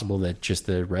it's possible that just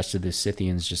the rest of the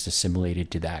Scythians just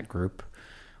assimilated to that group,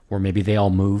 or maybe they all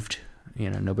moved.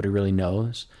 Nobody really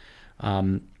knows.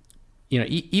 Even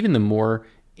the more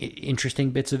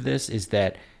interesting bits of this is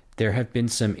that there have been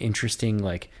some interesting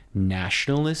like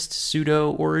nationalist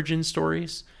pseudo origin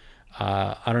stories.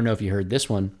 I don't know if you heard this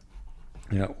one.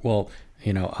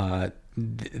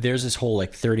 There's this whole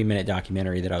like 30-minute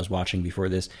documentary that I was watching before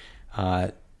this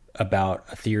about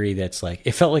a theory that's like,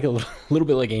 it felt like a little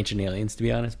bit like Ancient Aliens, to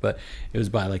be honest, but it was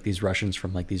by like these Russians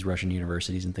from like these Russian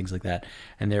universities and things like that.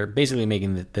 And they're basically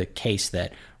making the case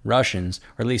that Russians,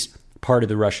 or at least part of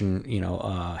the Russian,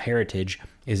 heritage,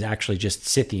 is actually just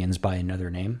Scythians by another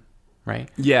name, right?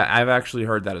 Yeah, I've actually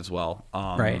heard that as well.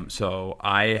 Right. So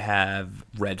I have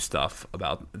read stuff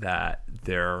about that.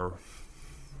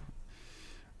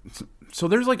 So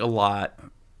there's like a lot.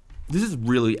 This is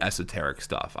really esoteric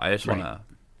stuff. I just want to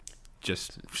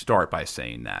just start by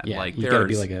saying that. Yeah, like you gotta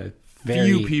be like a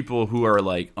few people who are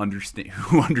like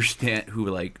who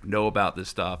like know about this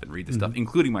stuff and read this stuff,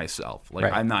 including myself.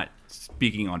 Like I'm not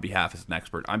speaking on behalf as an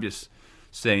expert. I'm just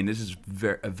saying this is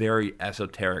a very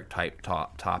esoteric type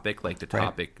topic, like the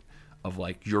topic of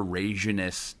like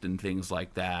Eurasianist and things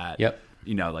like that. Yep.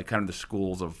 Like kind of the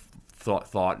schools of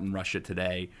thought in Russia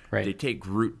today. Right. They take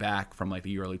root back from like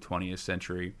the early 20th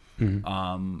century.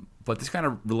 But this kind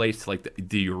of relates to like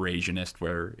the Eurasianist,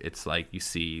 where it's like you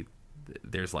see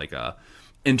there's like a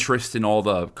interest in all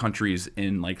the countries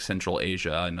in like Central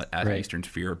Asia and the Eastern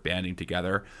Sphere banding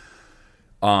together.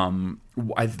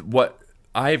 What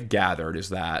I've gathered is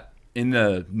that in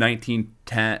the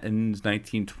 1910s,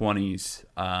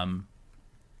 1920s,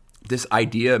 this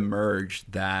idea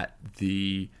emerged that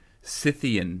the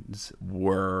Scythians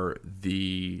were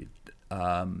the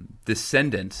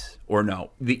descendants,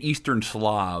 the Eastern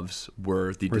Slavs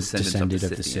were the descendants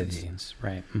of the Scythians.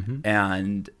 Right.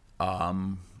 And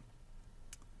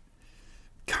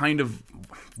kind of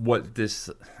what this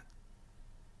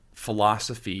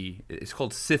philosophy is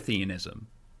called Scythianism.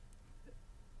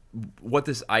 What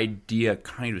this idea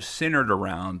kind of centered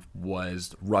around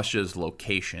was Russia's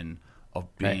location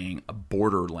of being a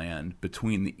borderland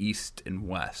between the East and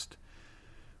West,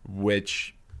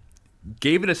 which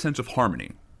gave it a sense of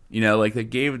harmony. Like they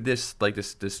gave this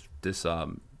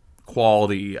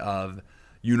quality of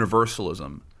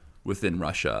universalism within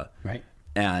Russia. Right.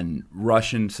 And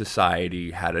Russian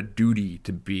society had a duty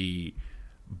to be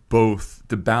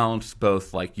to balance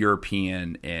both like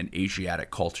European and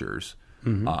Asiatic cultures.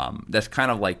 That's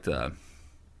kind of like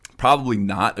probably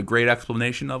not a great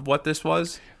explanation of what this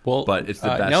was. Well, but it's the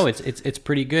best. No, it's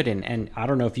pretty good. And I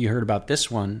don't know if you heard about this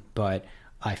one, but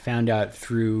I found out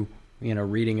through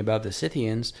reading about the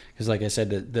Scythians, because like I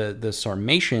said, the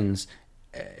Sarmatians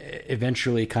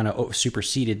eventually kind of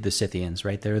superseded the Scythians,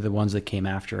 right? They're the ones that came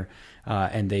after,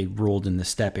 and they ruled in the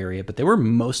steppe area, but they were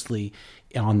mostly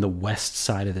on the west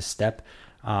side of the steppe,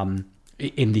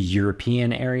 in the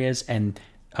European areas. And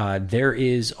there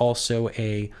is also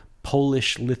a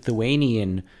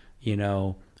Polish-Lithuanian,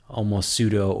 almost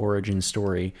pseudo origin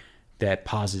story that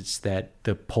posits that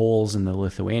the Poles and the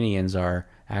Lithuanians are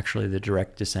actually the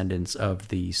direct descendants of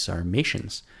the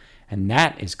Sarmatians. And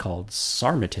that is called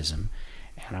Sarmatism.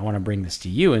 And I want to bring this to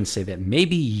you and say that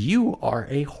maybe you are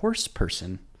a horse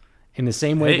person. In the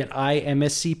same way that I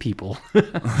MSC people.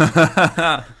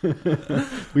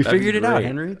 We figured it out,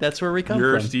 Henry. That's where we come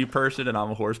You're from. a C person and I'm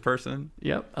a horse person.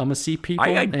 Yep, I'm a C people.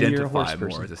 I and you're a horse identify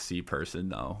person. more as a C person,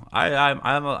 though.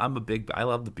 I'm a big. I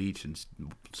love the beach and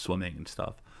swimming and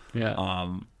stuff.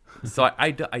 Yeah. So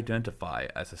I identify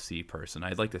as a C person.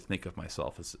 I'd like to think of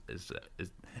myself as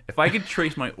if I could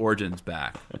trace my origins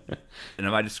back, and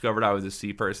if I discovered I was a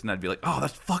C person, I'd be like, oh,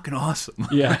 that's fucking awesome.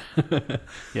 Yeah.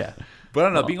 Yeah. But I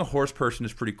don't know. Being a horse person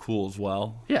is pretty cool as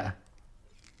well. Yeah.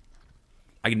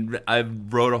 I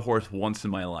rode a horse once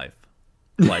in my life,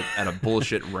 like at a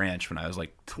bullshit ranch when I was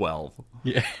like 12.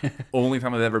 Yeah. Only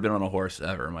time I've ever been on a horse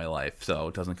ever in my life, so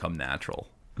it doesn't come natural.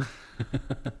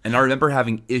 And I remember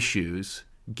having issues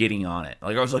getting on it.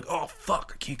 Like I was like, oh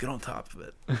fuck, I can't get on top of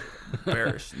it.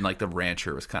 Embarrassed. And like the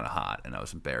rancher was kind of hot, and I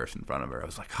was embarrassed in front of her. I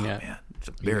was like, oh man, it's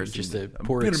embarrassing. Just a I'm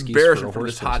poor being excuse embarrassed for a for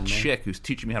horse this hot person, man. chick who's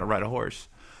teaching me how to ride a horse.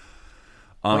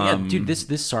 Yeah, dude, this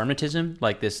Sarmatism,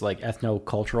 like this like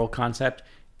ethno-cultural concept,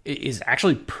 is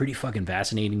actually pretty fucking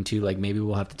fascinating too. Like maybe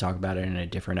we'll have to talk about it in a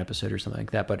different episode or something like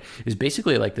that. But it's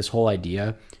basically like this whole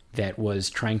idea that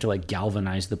was trying to like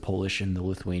galvanize the Polish and the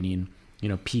Lithuanian,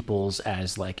 peoples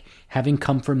as like having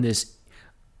come from this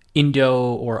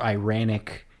Indo or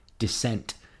Iranic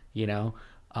descent,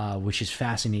 which is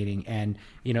fascinating. And,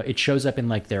 it shows up in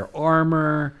like their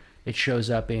armor. It shows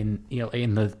up in,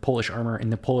 in the Polish armor, in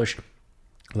the Polish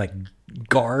like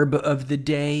garb of the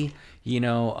day,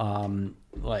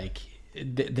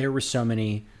 there were so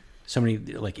many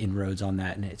like inroads on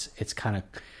that. And it kind of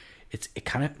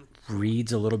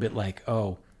reads a little bit like,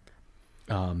 it's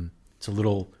a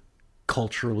little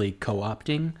culturally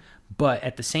co-opting, but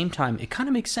at the same time, it kind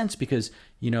of makes sense because,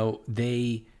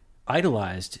 they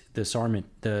idolized the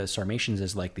Sarmatians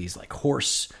as like these like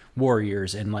horse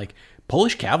warriors, and like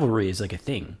Polish cavalry is like a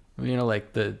thing.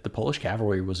 Like the Polish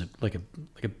cavalry was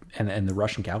and the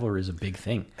Russian cavalry is a big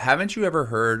thing. Haven't you ever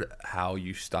heard how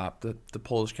you stopped the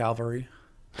Polish cavalry?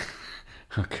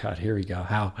 Oh God, here we go.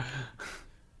 How?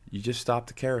 You just stopped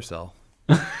the carousel.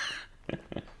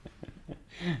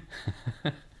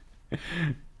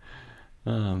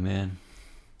 Oh man,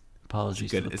 apologies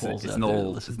to the Poles out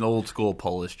there. It's an old school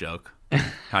Polish joke.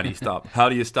 How do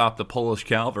you stop the Polish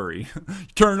cavalry?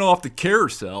 Turn off the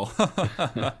carousel.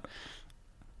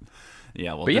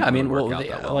 Yeah, well, but yeah, I mean,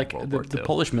 the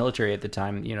Polish military at the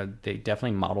time, they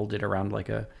definitely modeled it around like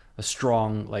a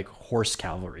strong like horse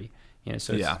cavalry.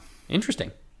 So it's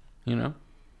interesting. Very,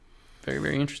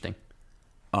 very interesting.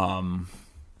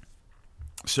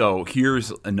 So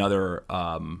here's another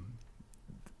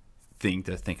thing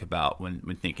to think about when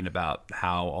thinking about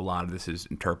how a lot of this is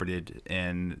interpreted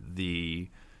in the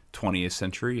 20th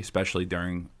century, especially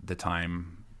during the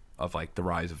time of like the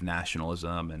rise of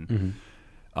nationalism and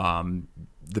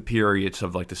the periods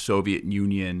of like the Soviet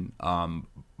Union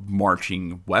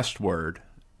marching westward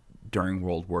during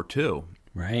World War II.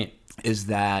 Right. Is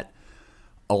that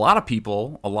a lot of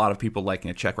people like in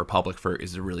the Czech Republic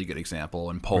is a really good example,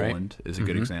 and Poland is a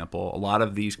good example. A lot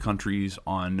of these countries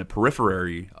on the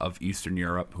periphery of Eastern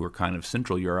Europe, who are kind of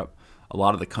Central Europe, a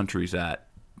lot of the countries that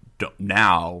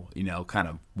now, kind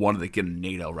of wanted to get in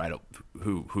NATO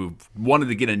who wanted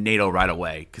to get in NATO right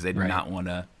away because they did not want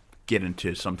to get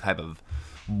into some type of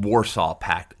Warsaw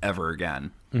Pact ever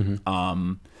again.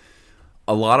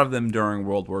 A lot of them during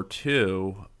World War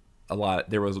II.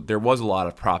 There was a lot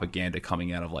of propaganda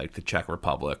coming out of like the Czech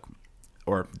Republic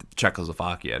or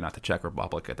Czechoslovakia, not the Czech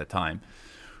Republic at the time,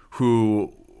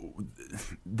 who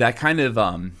that kind of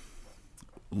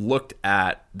looked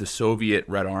at the Soviet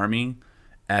Red Army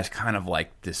as kind of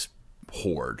like this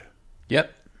horde.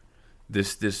 Yep.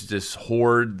 This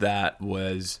horde that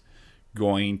was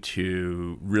going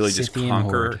to really just Scythian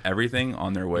conquer horde. everything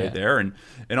on their way there. And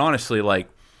honestly, like,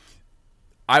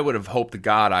 I would have hoped to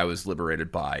God I was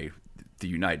liberated by the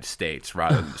United States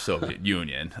rather than the Soviet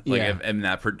Union. Like, if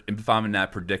I'm in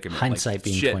that predicament, hindsight like,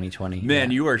 being shit, 2020, man,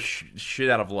 you are shit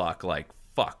out of luck. Like,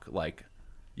 fuck, like,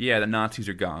 yeah, the Nazis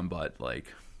are gone, but like,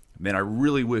 man, I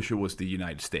really wish it was the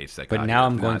United States that got But now here,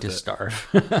 I'm going not to the- starve.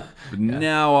 But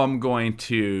now I'm going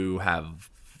to have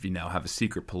a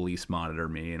secret police monitor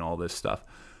me and all this stuff.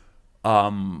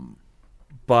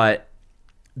 But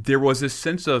there was this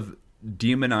sense of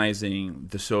demonizing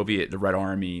the Red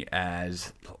Army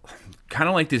as kind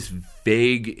of like this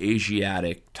vague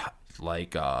Asiatic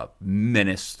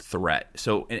menace threat.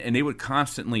 So, and they would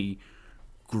constantly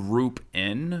group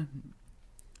in.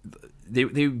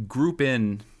 They group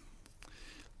in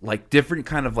like different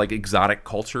kind of like exotic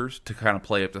cultures to kind of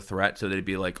play up the threat. So they'd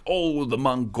be like, oh, the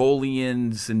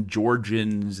Mongolians and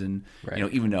Georgians, and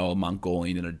even though a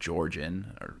Mongolian and a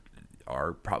Georgian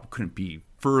are probably couldn't be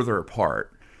further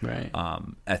apart. right?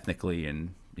 Ethnically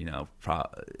and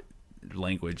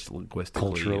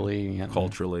linguistically,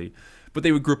 culturally. But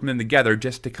they would group them in together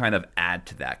just to kind of add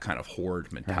to that kind of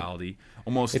horde mentality,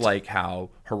 almost like how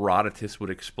Herodotus would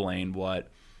explain what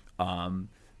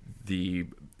the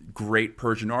great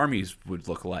Persian armies would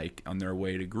look like on their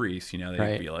way to Greece.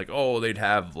 They'd be like, they'd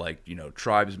have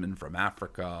tribesmen from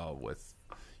Africa with,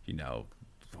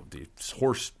 the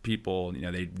horse people.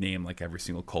 They'd name like every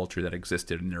single culture that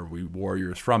existed, and there would be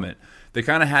warriors from it. They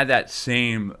kind of had that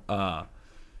same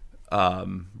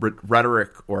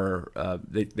rhetoric, or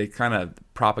they kind of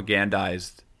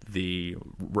propagandized the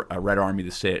Red Army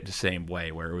the same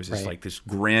way, where it was just like this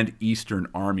grand Eastern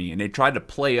army, and they tried to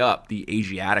play up the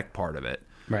Asiatic part of it,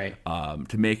 right?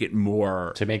 To make it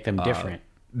more, to make them different,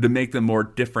 to make them more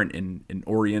different and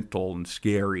Oriental and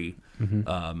scary to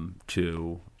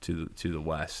the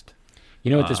West.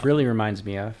 You know what this really reminds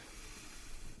me of?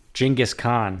 Genghis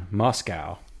Khan,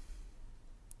 Moscow.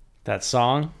 That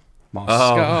song.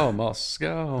 Moscow,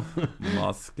 Moscow,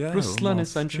 Ruslan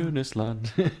ist ein schönes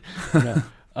Land.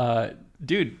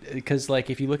 Dude, because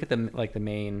if you look at the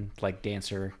main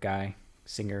dancer guy,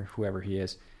 singer, whoever he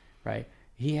is, right?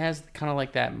 He has kind of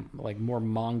that more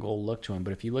Mongol look to him.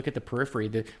 But if you look at the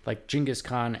periphery, Genghis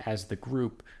Khan as the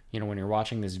group, when you're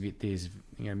watching these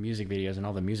music videos and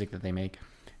all the music that they make,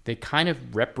 they kind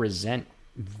of represent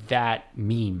that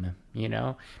meme,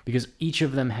 because each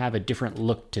of them have a different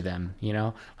look to them,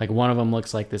 one of them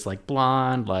looks like this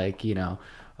blonde,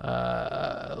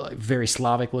 very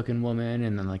Slavic looking woman,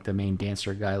 and then the main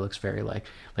dancer guy looks very like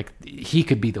he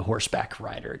could be the horseback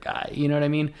rider guy, you know what I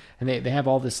mean? And they have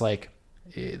all this they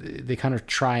kind of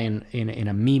try and in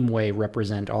a meme way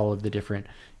represent all of the different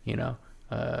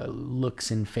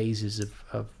looks and phases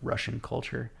of Russian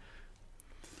culture.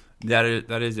 That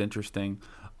is interesting.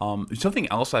 Something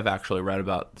else I've actually read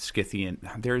about Scythian.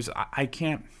 I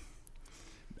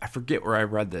forget where I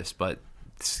read this, but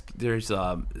there's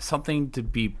something to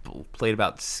be played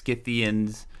about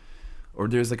Scythians, or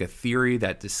there's a theory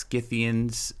that the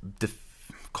Scythians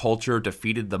culture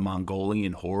defeated the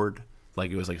Mongolian horde.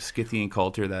 It was a Scythian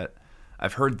culture that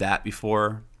I've heard that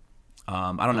before.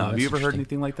 I don't know. Have you ever heard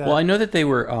anything like that? Well, I know that they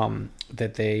were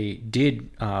that they did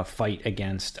fight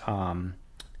against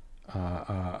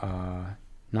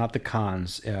not the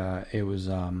Khans. It was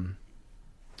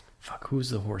who's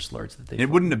the horse lords that they? It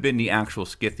wouldn't have been the actual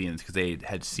Scythians, because they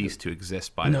had ceased to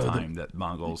exist by the time that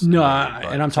Mongols. No,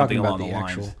 and I'm talking about the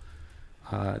actual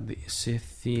the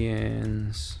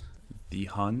Scythians. The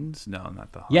Huns? No,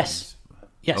 not the Huns.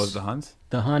 Yes. Oh, the Huns?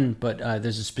 The Hun, but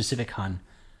there's a specific Hun.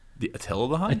 The Attila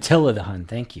the Hun? Attila the Hun.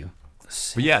 Thank you.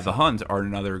 But yeah, the Huns are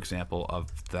another example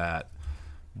of that.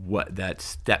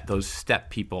 Those steppe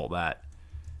people that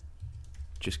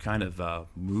just kind of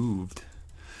moved.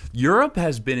 Europe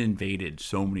has been invaded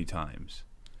so many times.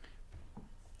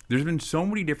 There's been so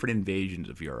many different invasions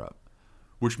of Europe,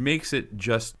 which makes it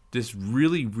just this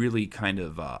really, really kind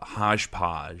of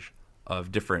hodgepodge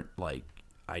of different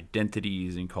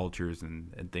identities and cultures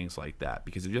and things like that.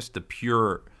 Because of just the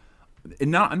pure,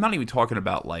 I'm not even talking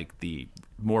about the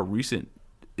more recent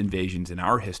invasions in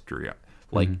our history.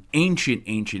 Ancient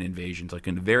invasions,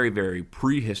 in the very, very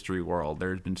prehistory world,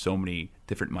 there's been so many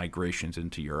different migrations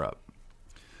into Europe,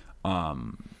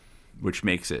 which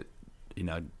makes it,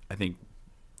 I think,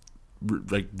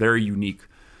 very unique.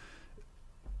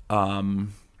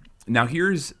 Now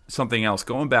here's something else.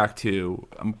 Going back to,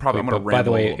 I'm going to ramble. By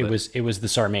the way, it was the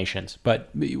Sarmatians, but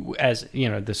as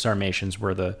the Sarmatians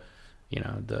were the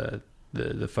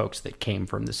folks that came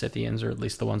from the Scythians, or at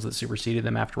least the ones that superseded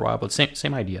them after a while. But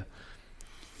same idea.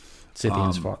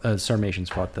 Sarmatians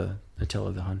fought the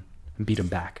Attila the Hun and beat him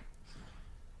back.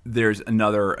 There's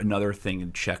another thing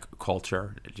in Czech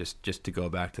culture, just to go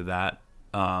back to that.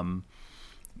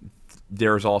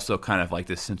 There's also kind of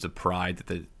this sense of pride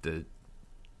that the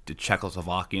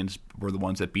Czechoslovakians were the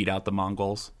ones that beat out the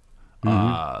Mongols.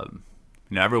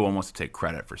 Mm-hmm. Everyone wants to take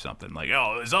credit for something,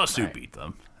 it was us who beat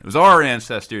them. It was our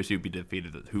ancestors who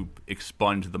who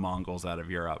expunged the Mongols out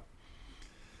of Europe.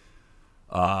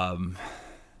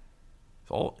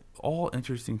 All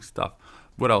interesting stuff.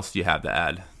 What else do you have to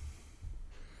add?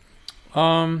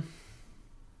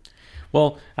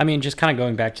 Well, I mean, just kind of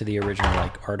going back to the original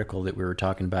article that we were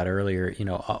talking about earlier,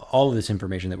 all of this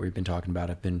information that we've been talking about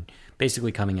have been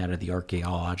basically coming out of the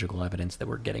archaeological evidence that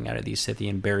we're getting out of these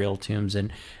Scythian burial tombs,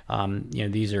 and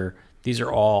these are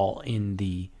all in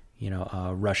the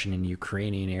Russian and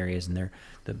Ukrainian areas, and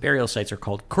the burial sites are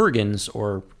called kurgans,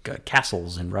 or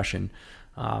castles in Russian,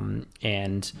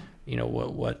 and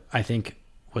what I think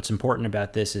what's important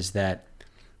about this is that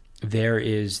there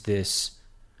is this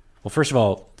well, first of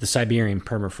all, the Siberian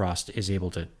permafrost is able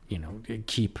to,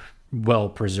 keep well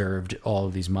preserved all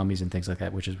of these mummies and things like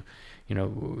that, which is,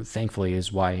 thankfully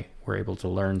is why we're able to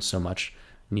learn so much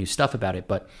new stuff about it.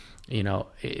 But,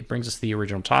 it brings us to the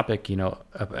original topic,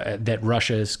 that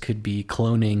Russia could be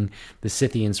cloning the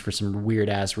Scythians for some weird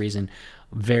ass reason.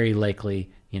 Very likely,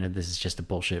 this is just a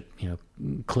bullshit,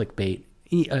 clickbait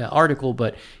article.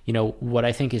 But, what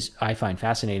I find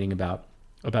fascinating about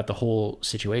the whole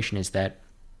situation is that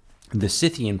the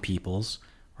Scythian peoples,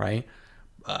 right,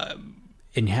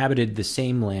 inhabited the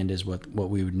same land as what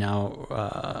we would now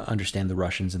understand the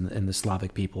Russians and the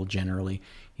Slavic people generally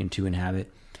to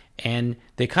inhabit. And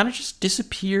they kind of just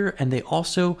disappear, and they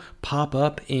also pop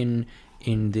up in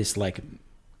this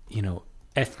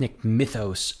ethnic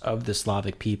mythos of the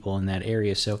Slavic people in that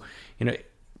area. So,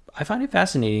 I find it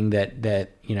fascinating that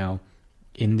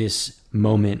in this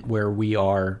moment where we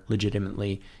are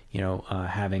legitimately,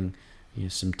 having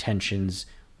some tensions,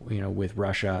 with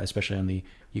Russia, especially on the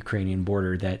Ukrainian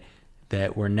border,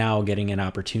 that we're now getting an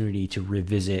opportunity to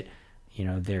revisit,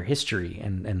 their history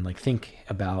and think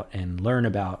about and learn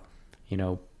about,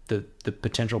 the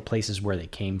potential places where they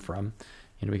came from,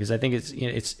 because I think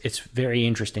it's very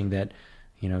interesting that,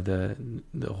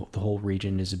 the whole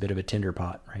region is a bit of a tinder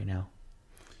pot right now.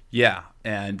 Yeah,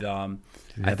 and I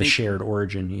have a shared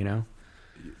origin,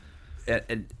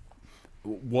 And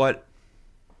what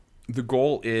the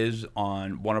goal is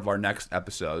on one of our next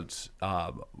episodes,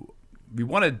 we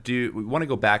want to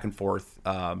go back and forth,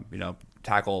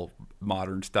 tackle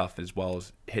modern stuff as well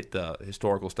as hit the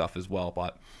historical stuff as well.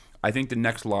 But I think the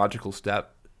next logical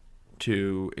step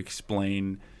to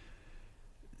explain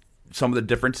some of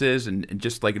the differeses and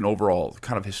just like an overall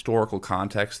kind of historical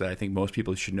context that I think most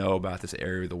people should know about this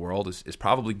area of the world is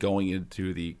probably going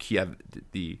into the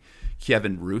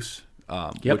Kievan Rus,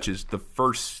 which is the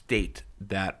first state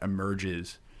that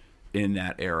emerges in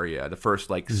that area, the first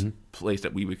place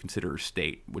that we would consider a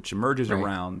state, which emerges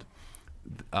around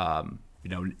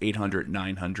 800,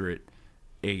 900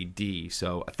 AD,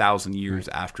 so 1,000 years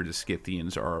after the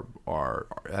Scythians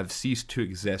have ceased to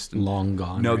exist. And long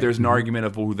gone. There's an argument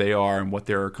of who they are and what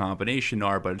their combination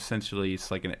are, but essentially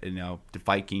it's like the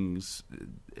Vikings,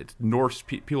 it's Norse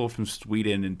people from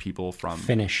Sweden and people from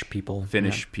Finnish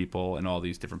people, and all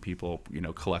these different people,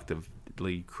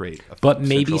 collectively create. But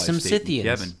maybe some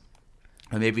Scythians.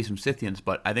 And maybe some Scythians,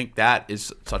 but I think that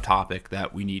is a topic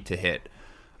that we need to hit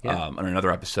on another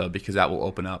episode, because that will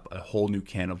open up a whole new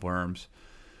can of worms.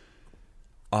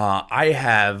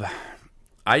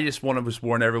 I just want to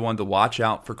warn everyone to watch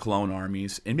out for clone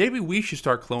armies, and maybe we should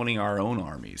start cloning our own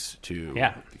armies to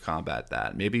combat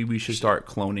that. Maybe we should start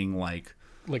cloning like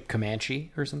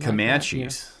Comanche or something.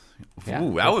 Comanches. Like that,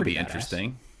 Ooh, that would be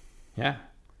interesting. Yeah.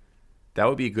 That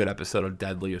would be a good episode of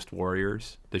Deadliest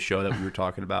Warriors, the show that we were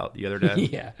talking about the other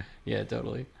day. Yeah,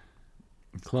 totally.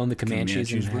 Clone the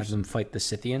Comanches and have them fight the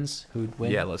Scythians. Who'd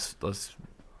win? Yeah, let's.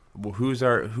 Well,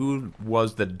 who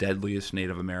was the deadliest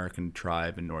Native American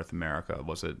tribe in North America?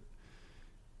 Was it?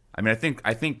 I mean,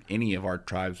 I think any of our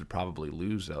tribes would probably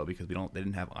lose though, because they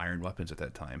didn't have iron weapons at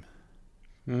that time.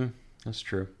 That's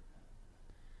true.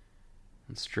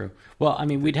 Well, I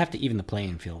mean, we'd have to even the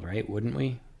playing field, right? Wouldn't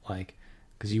we?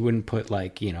 Because you wouldn't put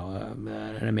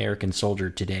an American soldier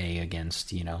today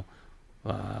against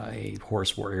a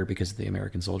horse warrior, because the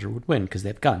American soldier would win because they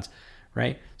have guns,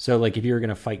 right? So if you were going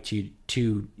to fight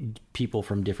two people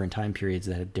from different time periods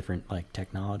that had different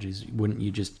technologies, wouldn't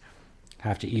you just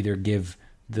have to either give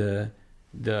the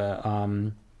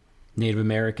Native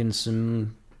Americans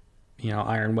some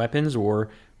iron weapons, or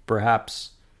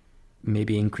perhaps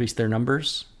maybe increase their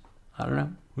numbers? I don't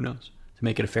know. Who knows? To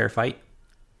make it a fair fight.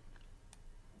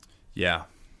 Yeah,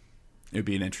 it would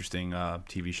be an interesting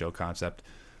TV show concept.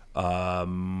 All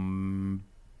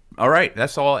right,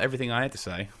 that's everything I had to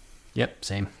say. Yep,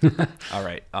 same. All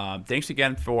right, thanks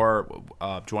again for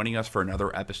joining us for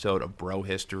another episode of Bro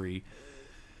History.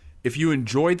 If you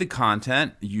enjoyed the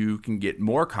content, you can get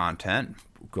more content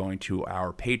going to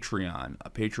our Patreon,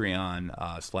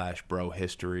 Patreon/Bro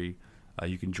History.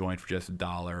 You can join for just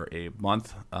 $1 a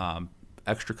month.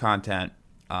 Extra content.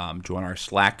 Join our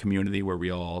Slack community where we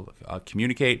all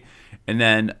communicate. And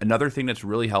then another thing that's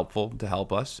really helpful to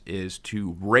help us is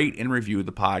to rate and review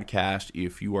the podcast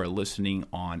if you are listening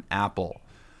on Apple.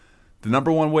 The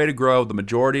number one way to grow, the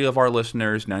majority of our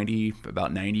listeners,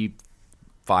 about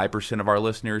 95% of our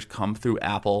listeners come through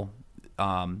Apple.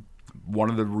 One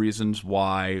of the reasons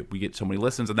why we get so many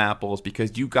listens on Apple is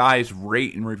because you guys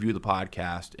rate and review the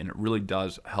podcast, and it really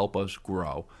does help us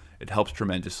grow. It helps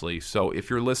tremendously. So if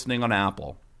you're listening on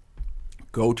Apple,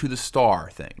 go to the star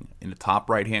thing in the top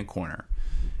right-hand corner.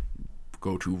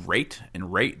 go to rate the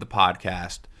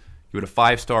podcast. Give it a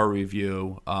 5-star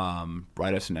review.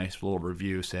 Write us a nice little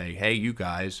review. Say, hey, you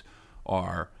guys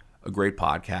are a great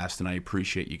podcast, and I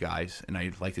appreciate you guys, and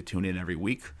I'd like to tune in every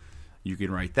week. You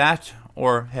can write that,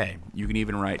 or, hey, you can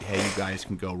even write, hey, you guys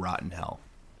can go rot in hell.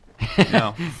 You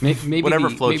know, maybe whatever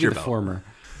floats your boat. Former.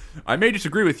 I may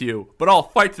disagree with you, but I'll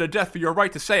fight to the death for your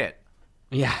right to say it.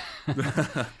 Yeah,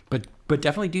 but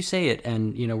definitely do say it,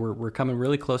 and you know we're coming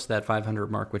really close to that 500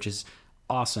 mark, which is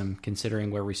awesome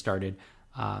considering where we started.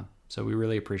 So we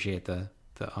really appreciate the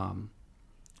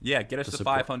get us to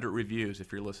 500 reviews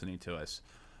if you're listening to us.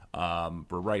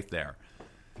 We're right there.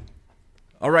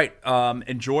 All right,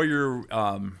 enjoy your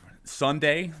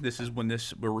Sunday. This is when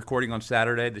we're recording on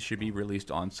Saturday. This should be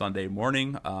released on Sunday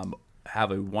morning.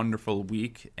 Have a wonderful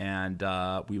week, and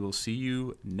we will see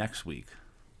you next week.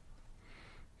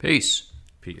 Peace.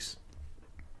 Peace.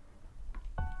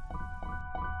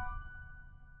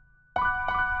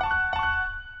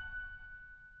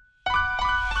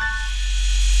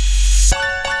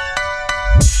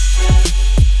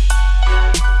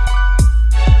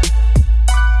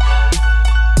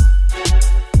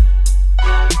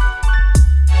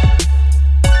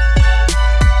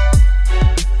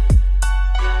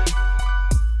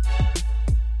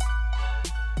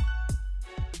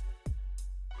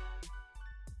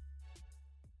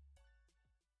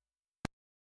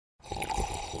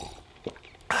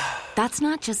 That's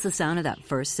not just the sound of that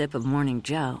first sip of Morning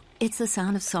Joe. It's the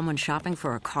sound of someone shopping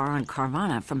for a car on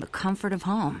Carvana from the comfort of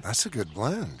home. That's a good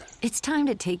blend. It's time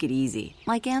to take it easy,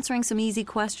 like answering some easy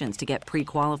questions to get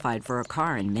pre-qualified for a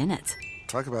car in minutes.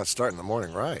 Talk about starting the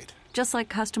morning right. Just like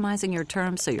customizing your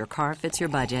terms so your car fits your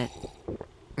budget.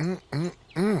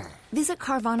 Visit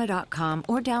Carvana.com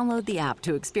or download the app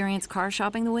to experience car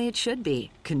shopping the way it should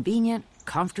be. Convenient,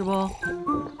 comfortable.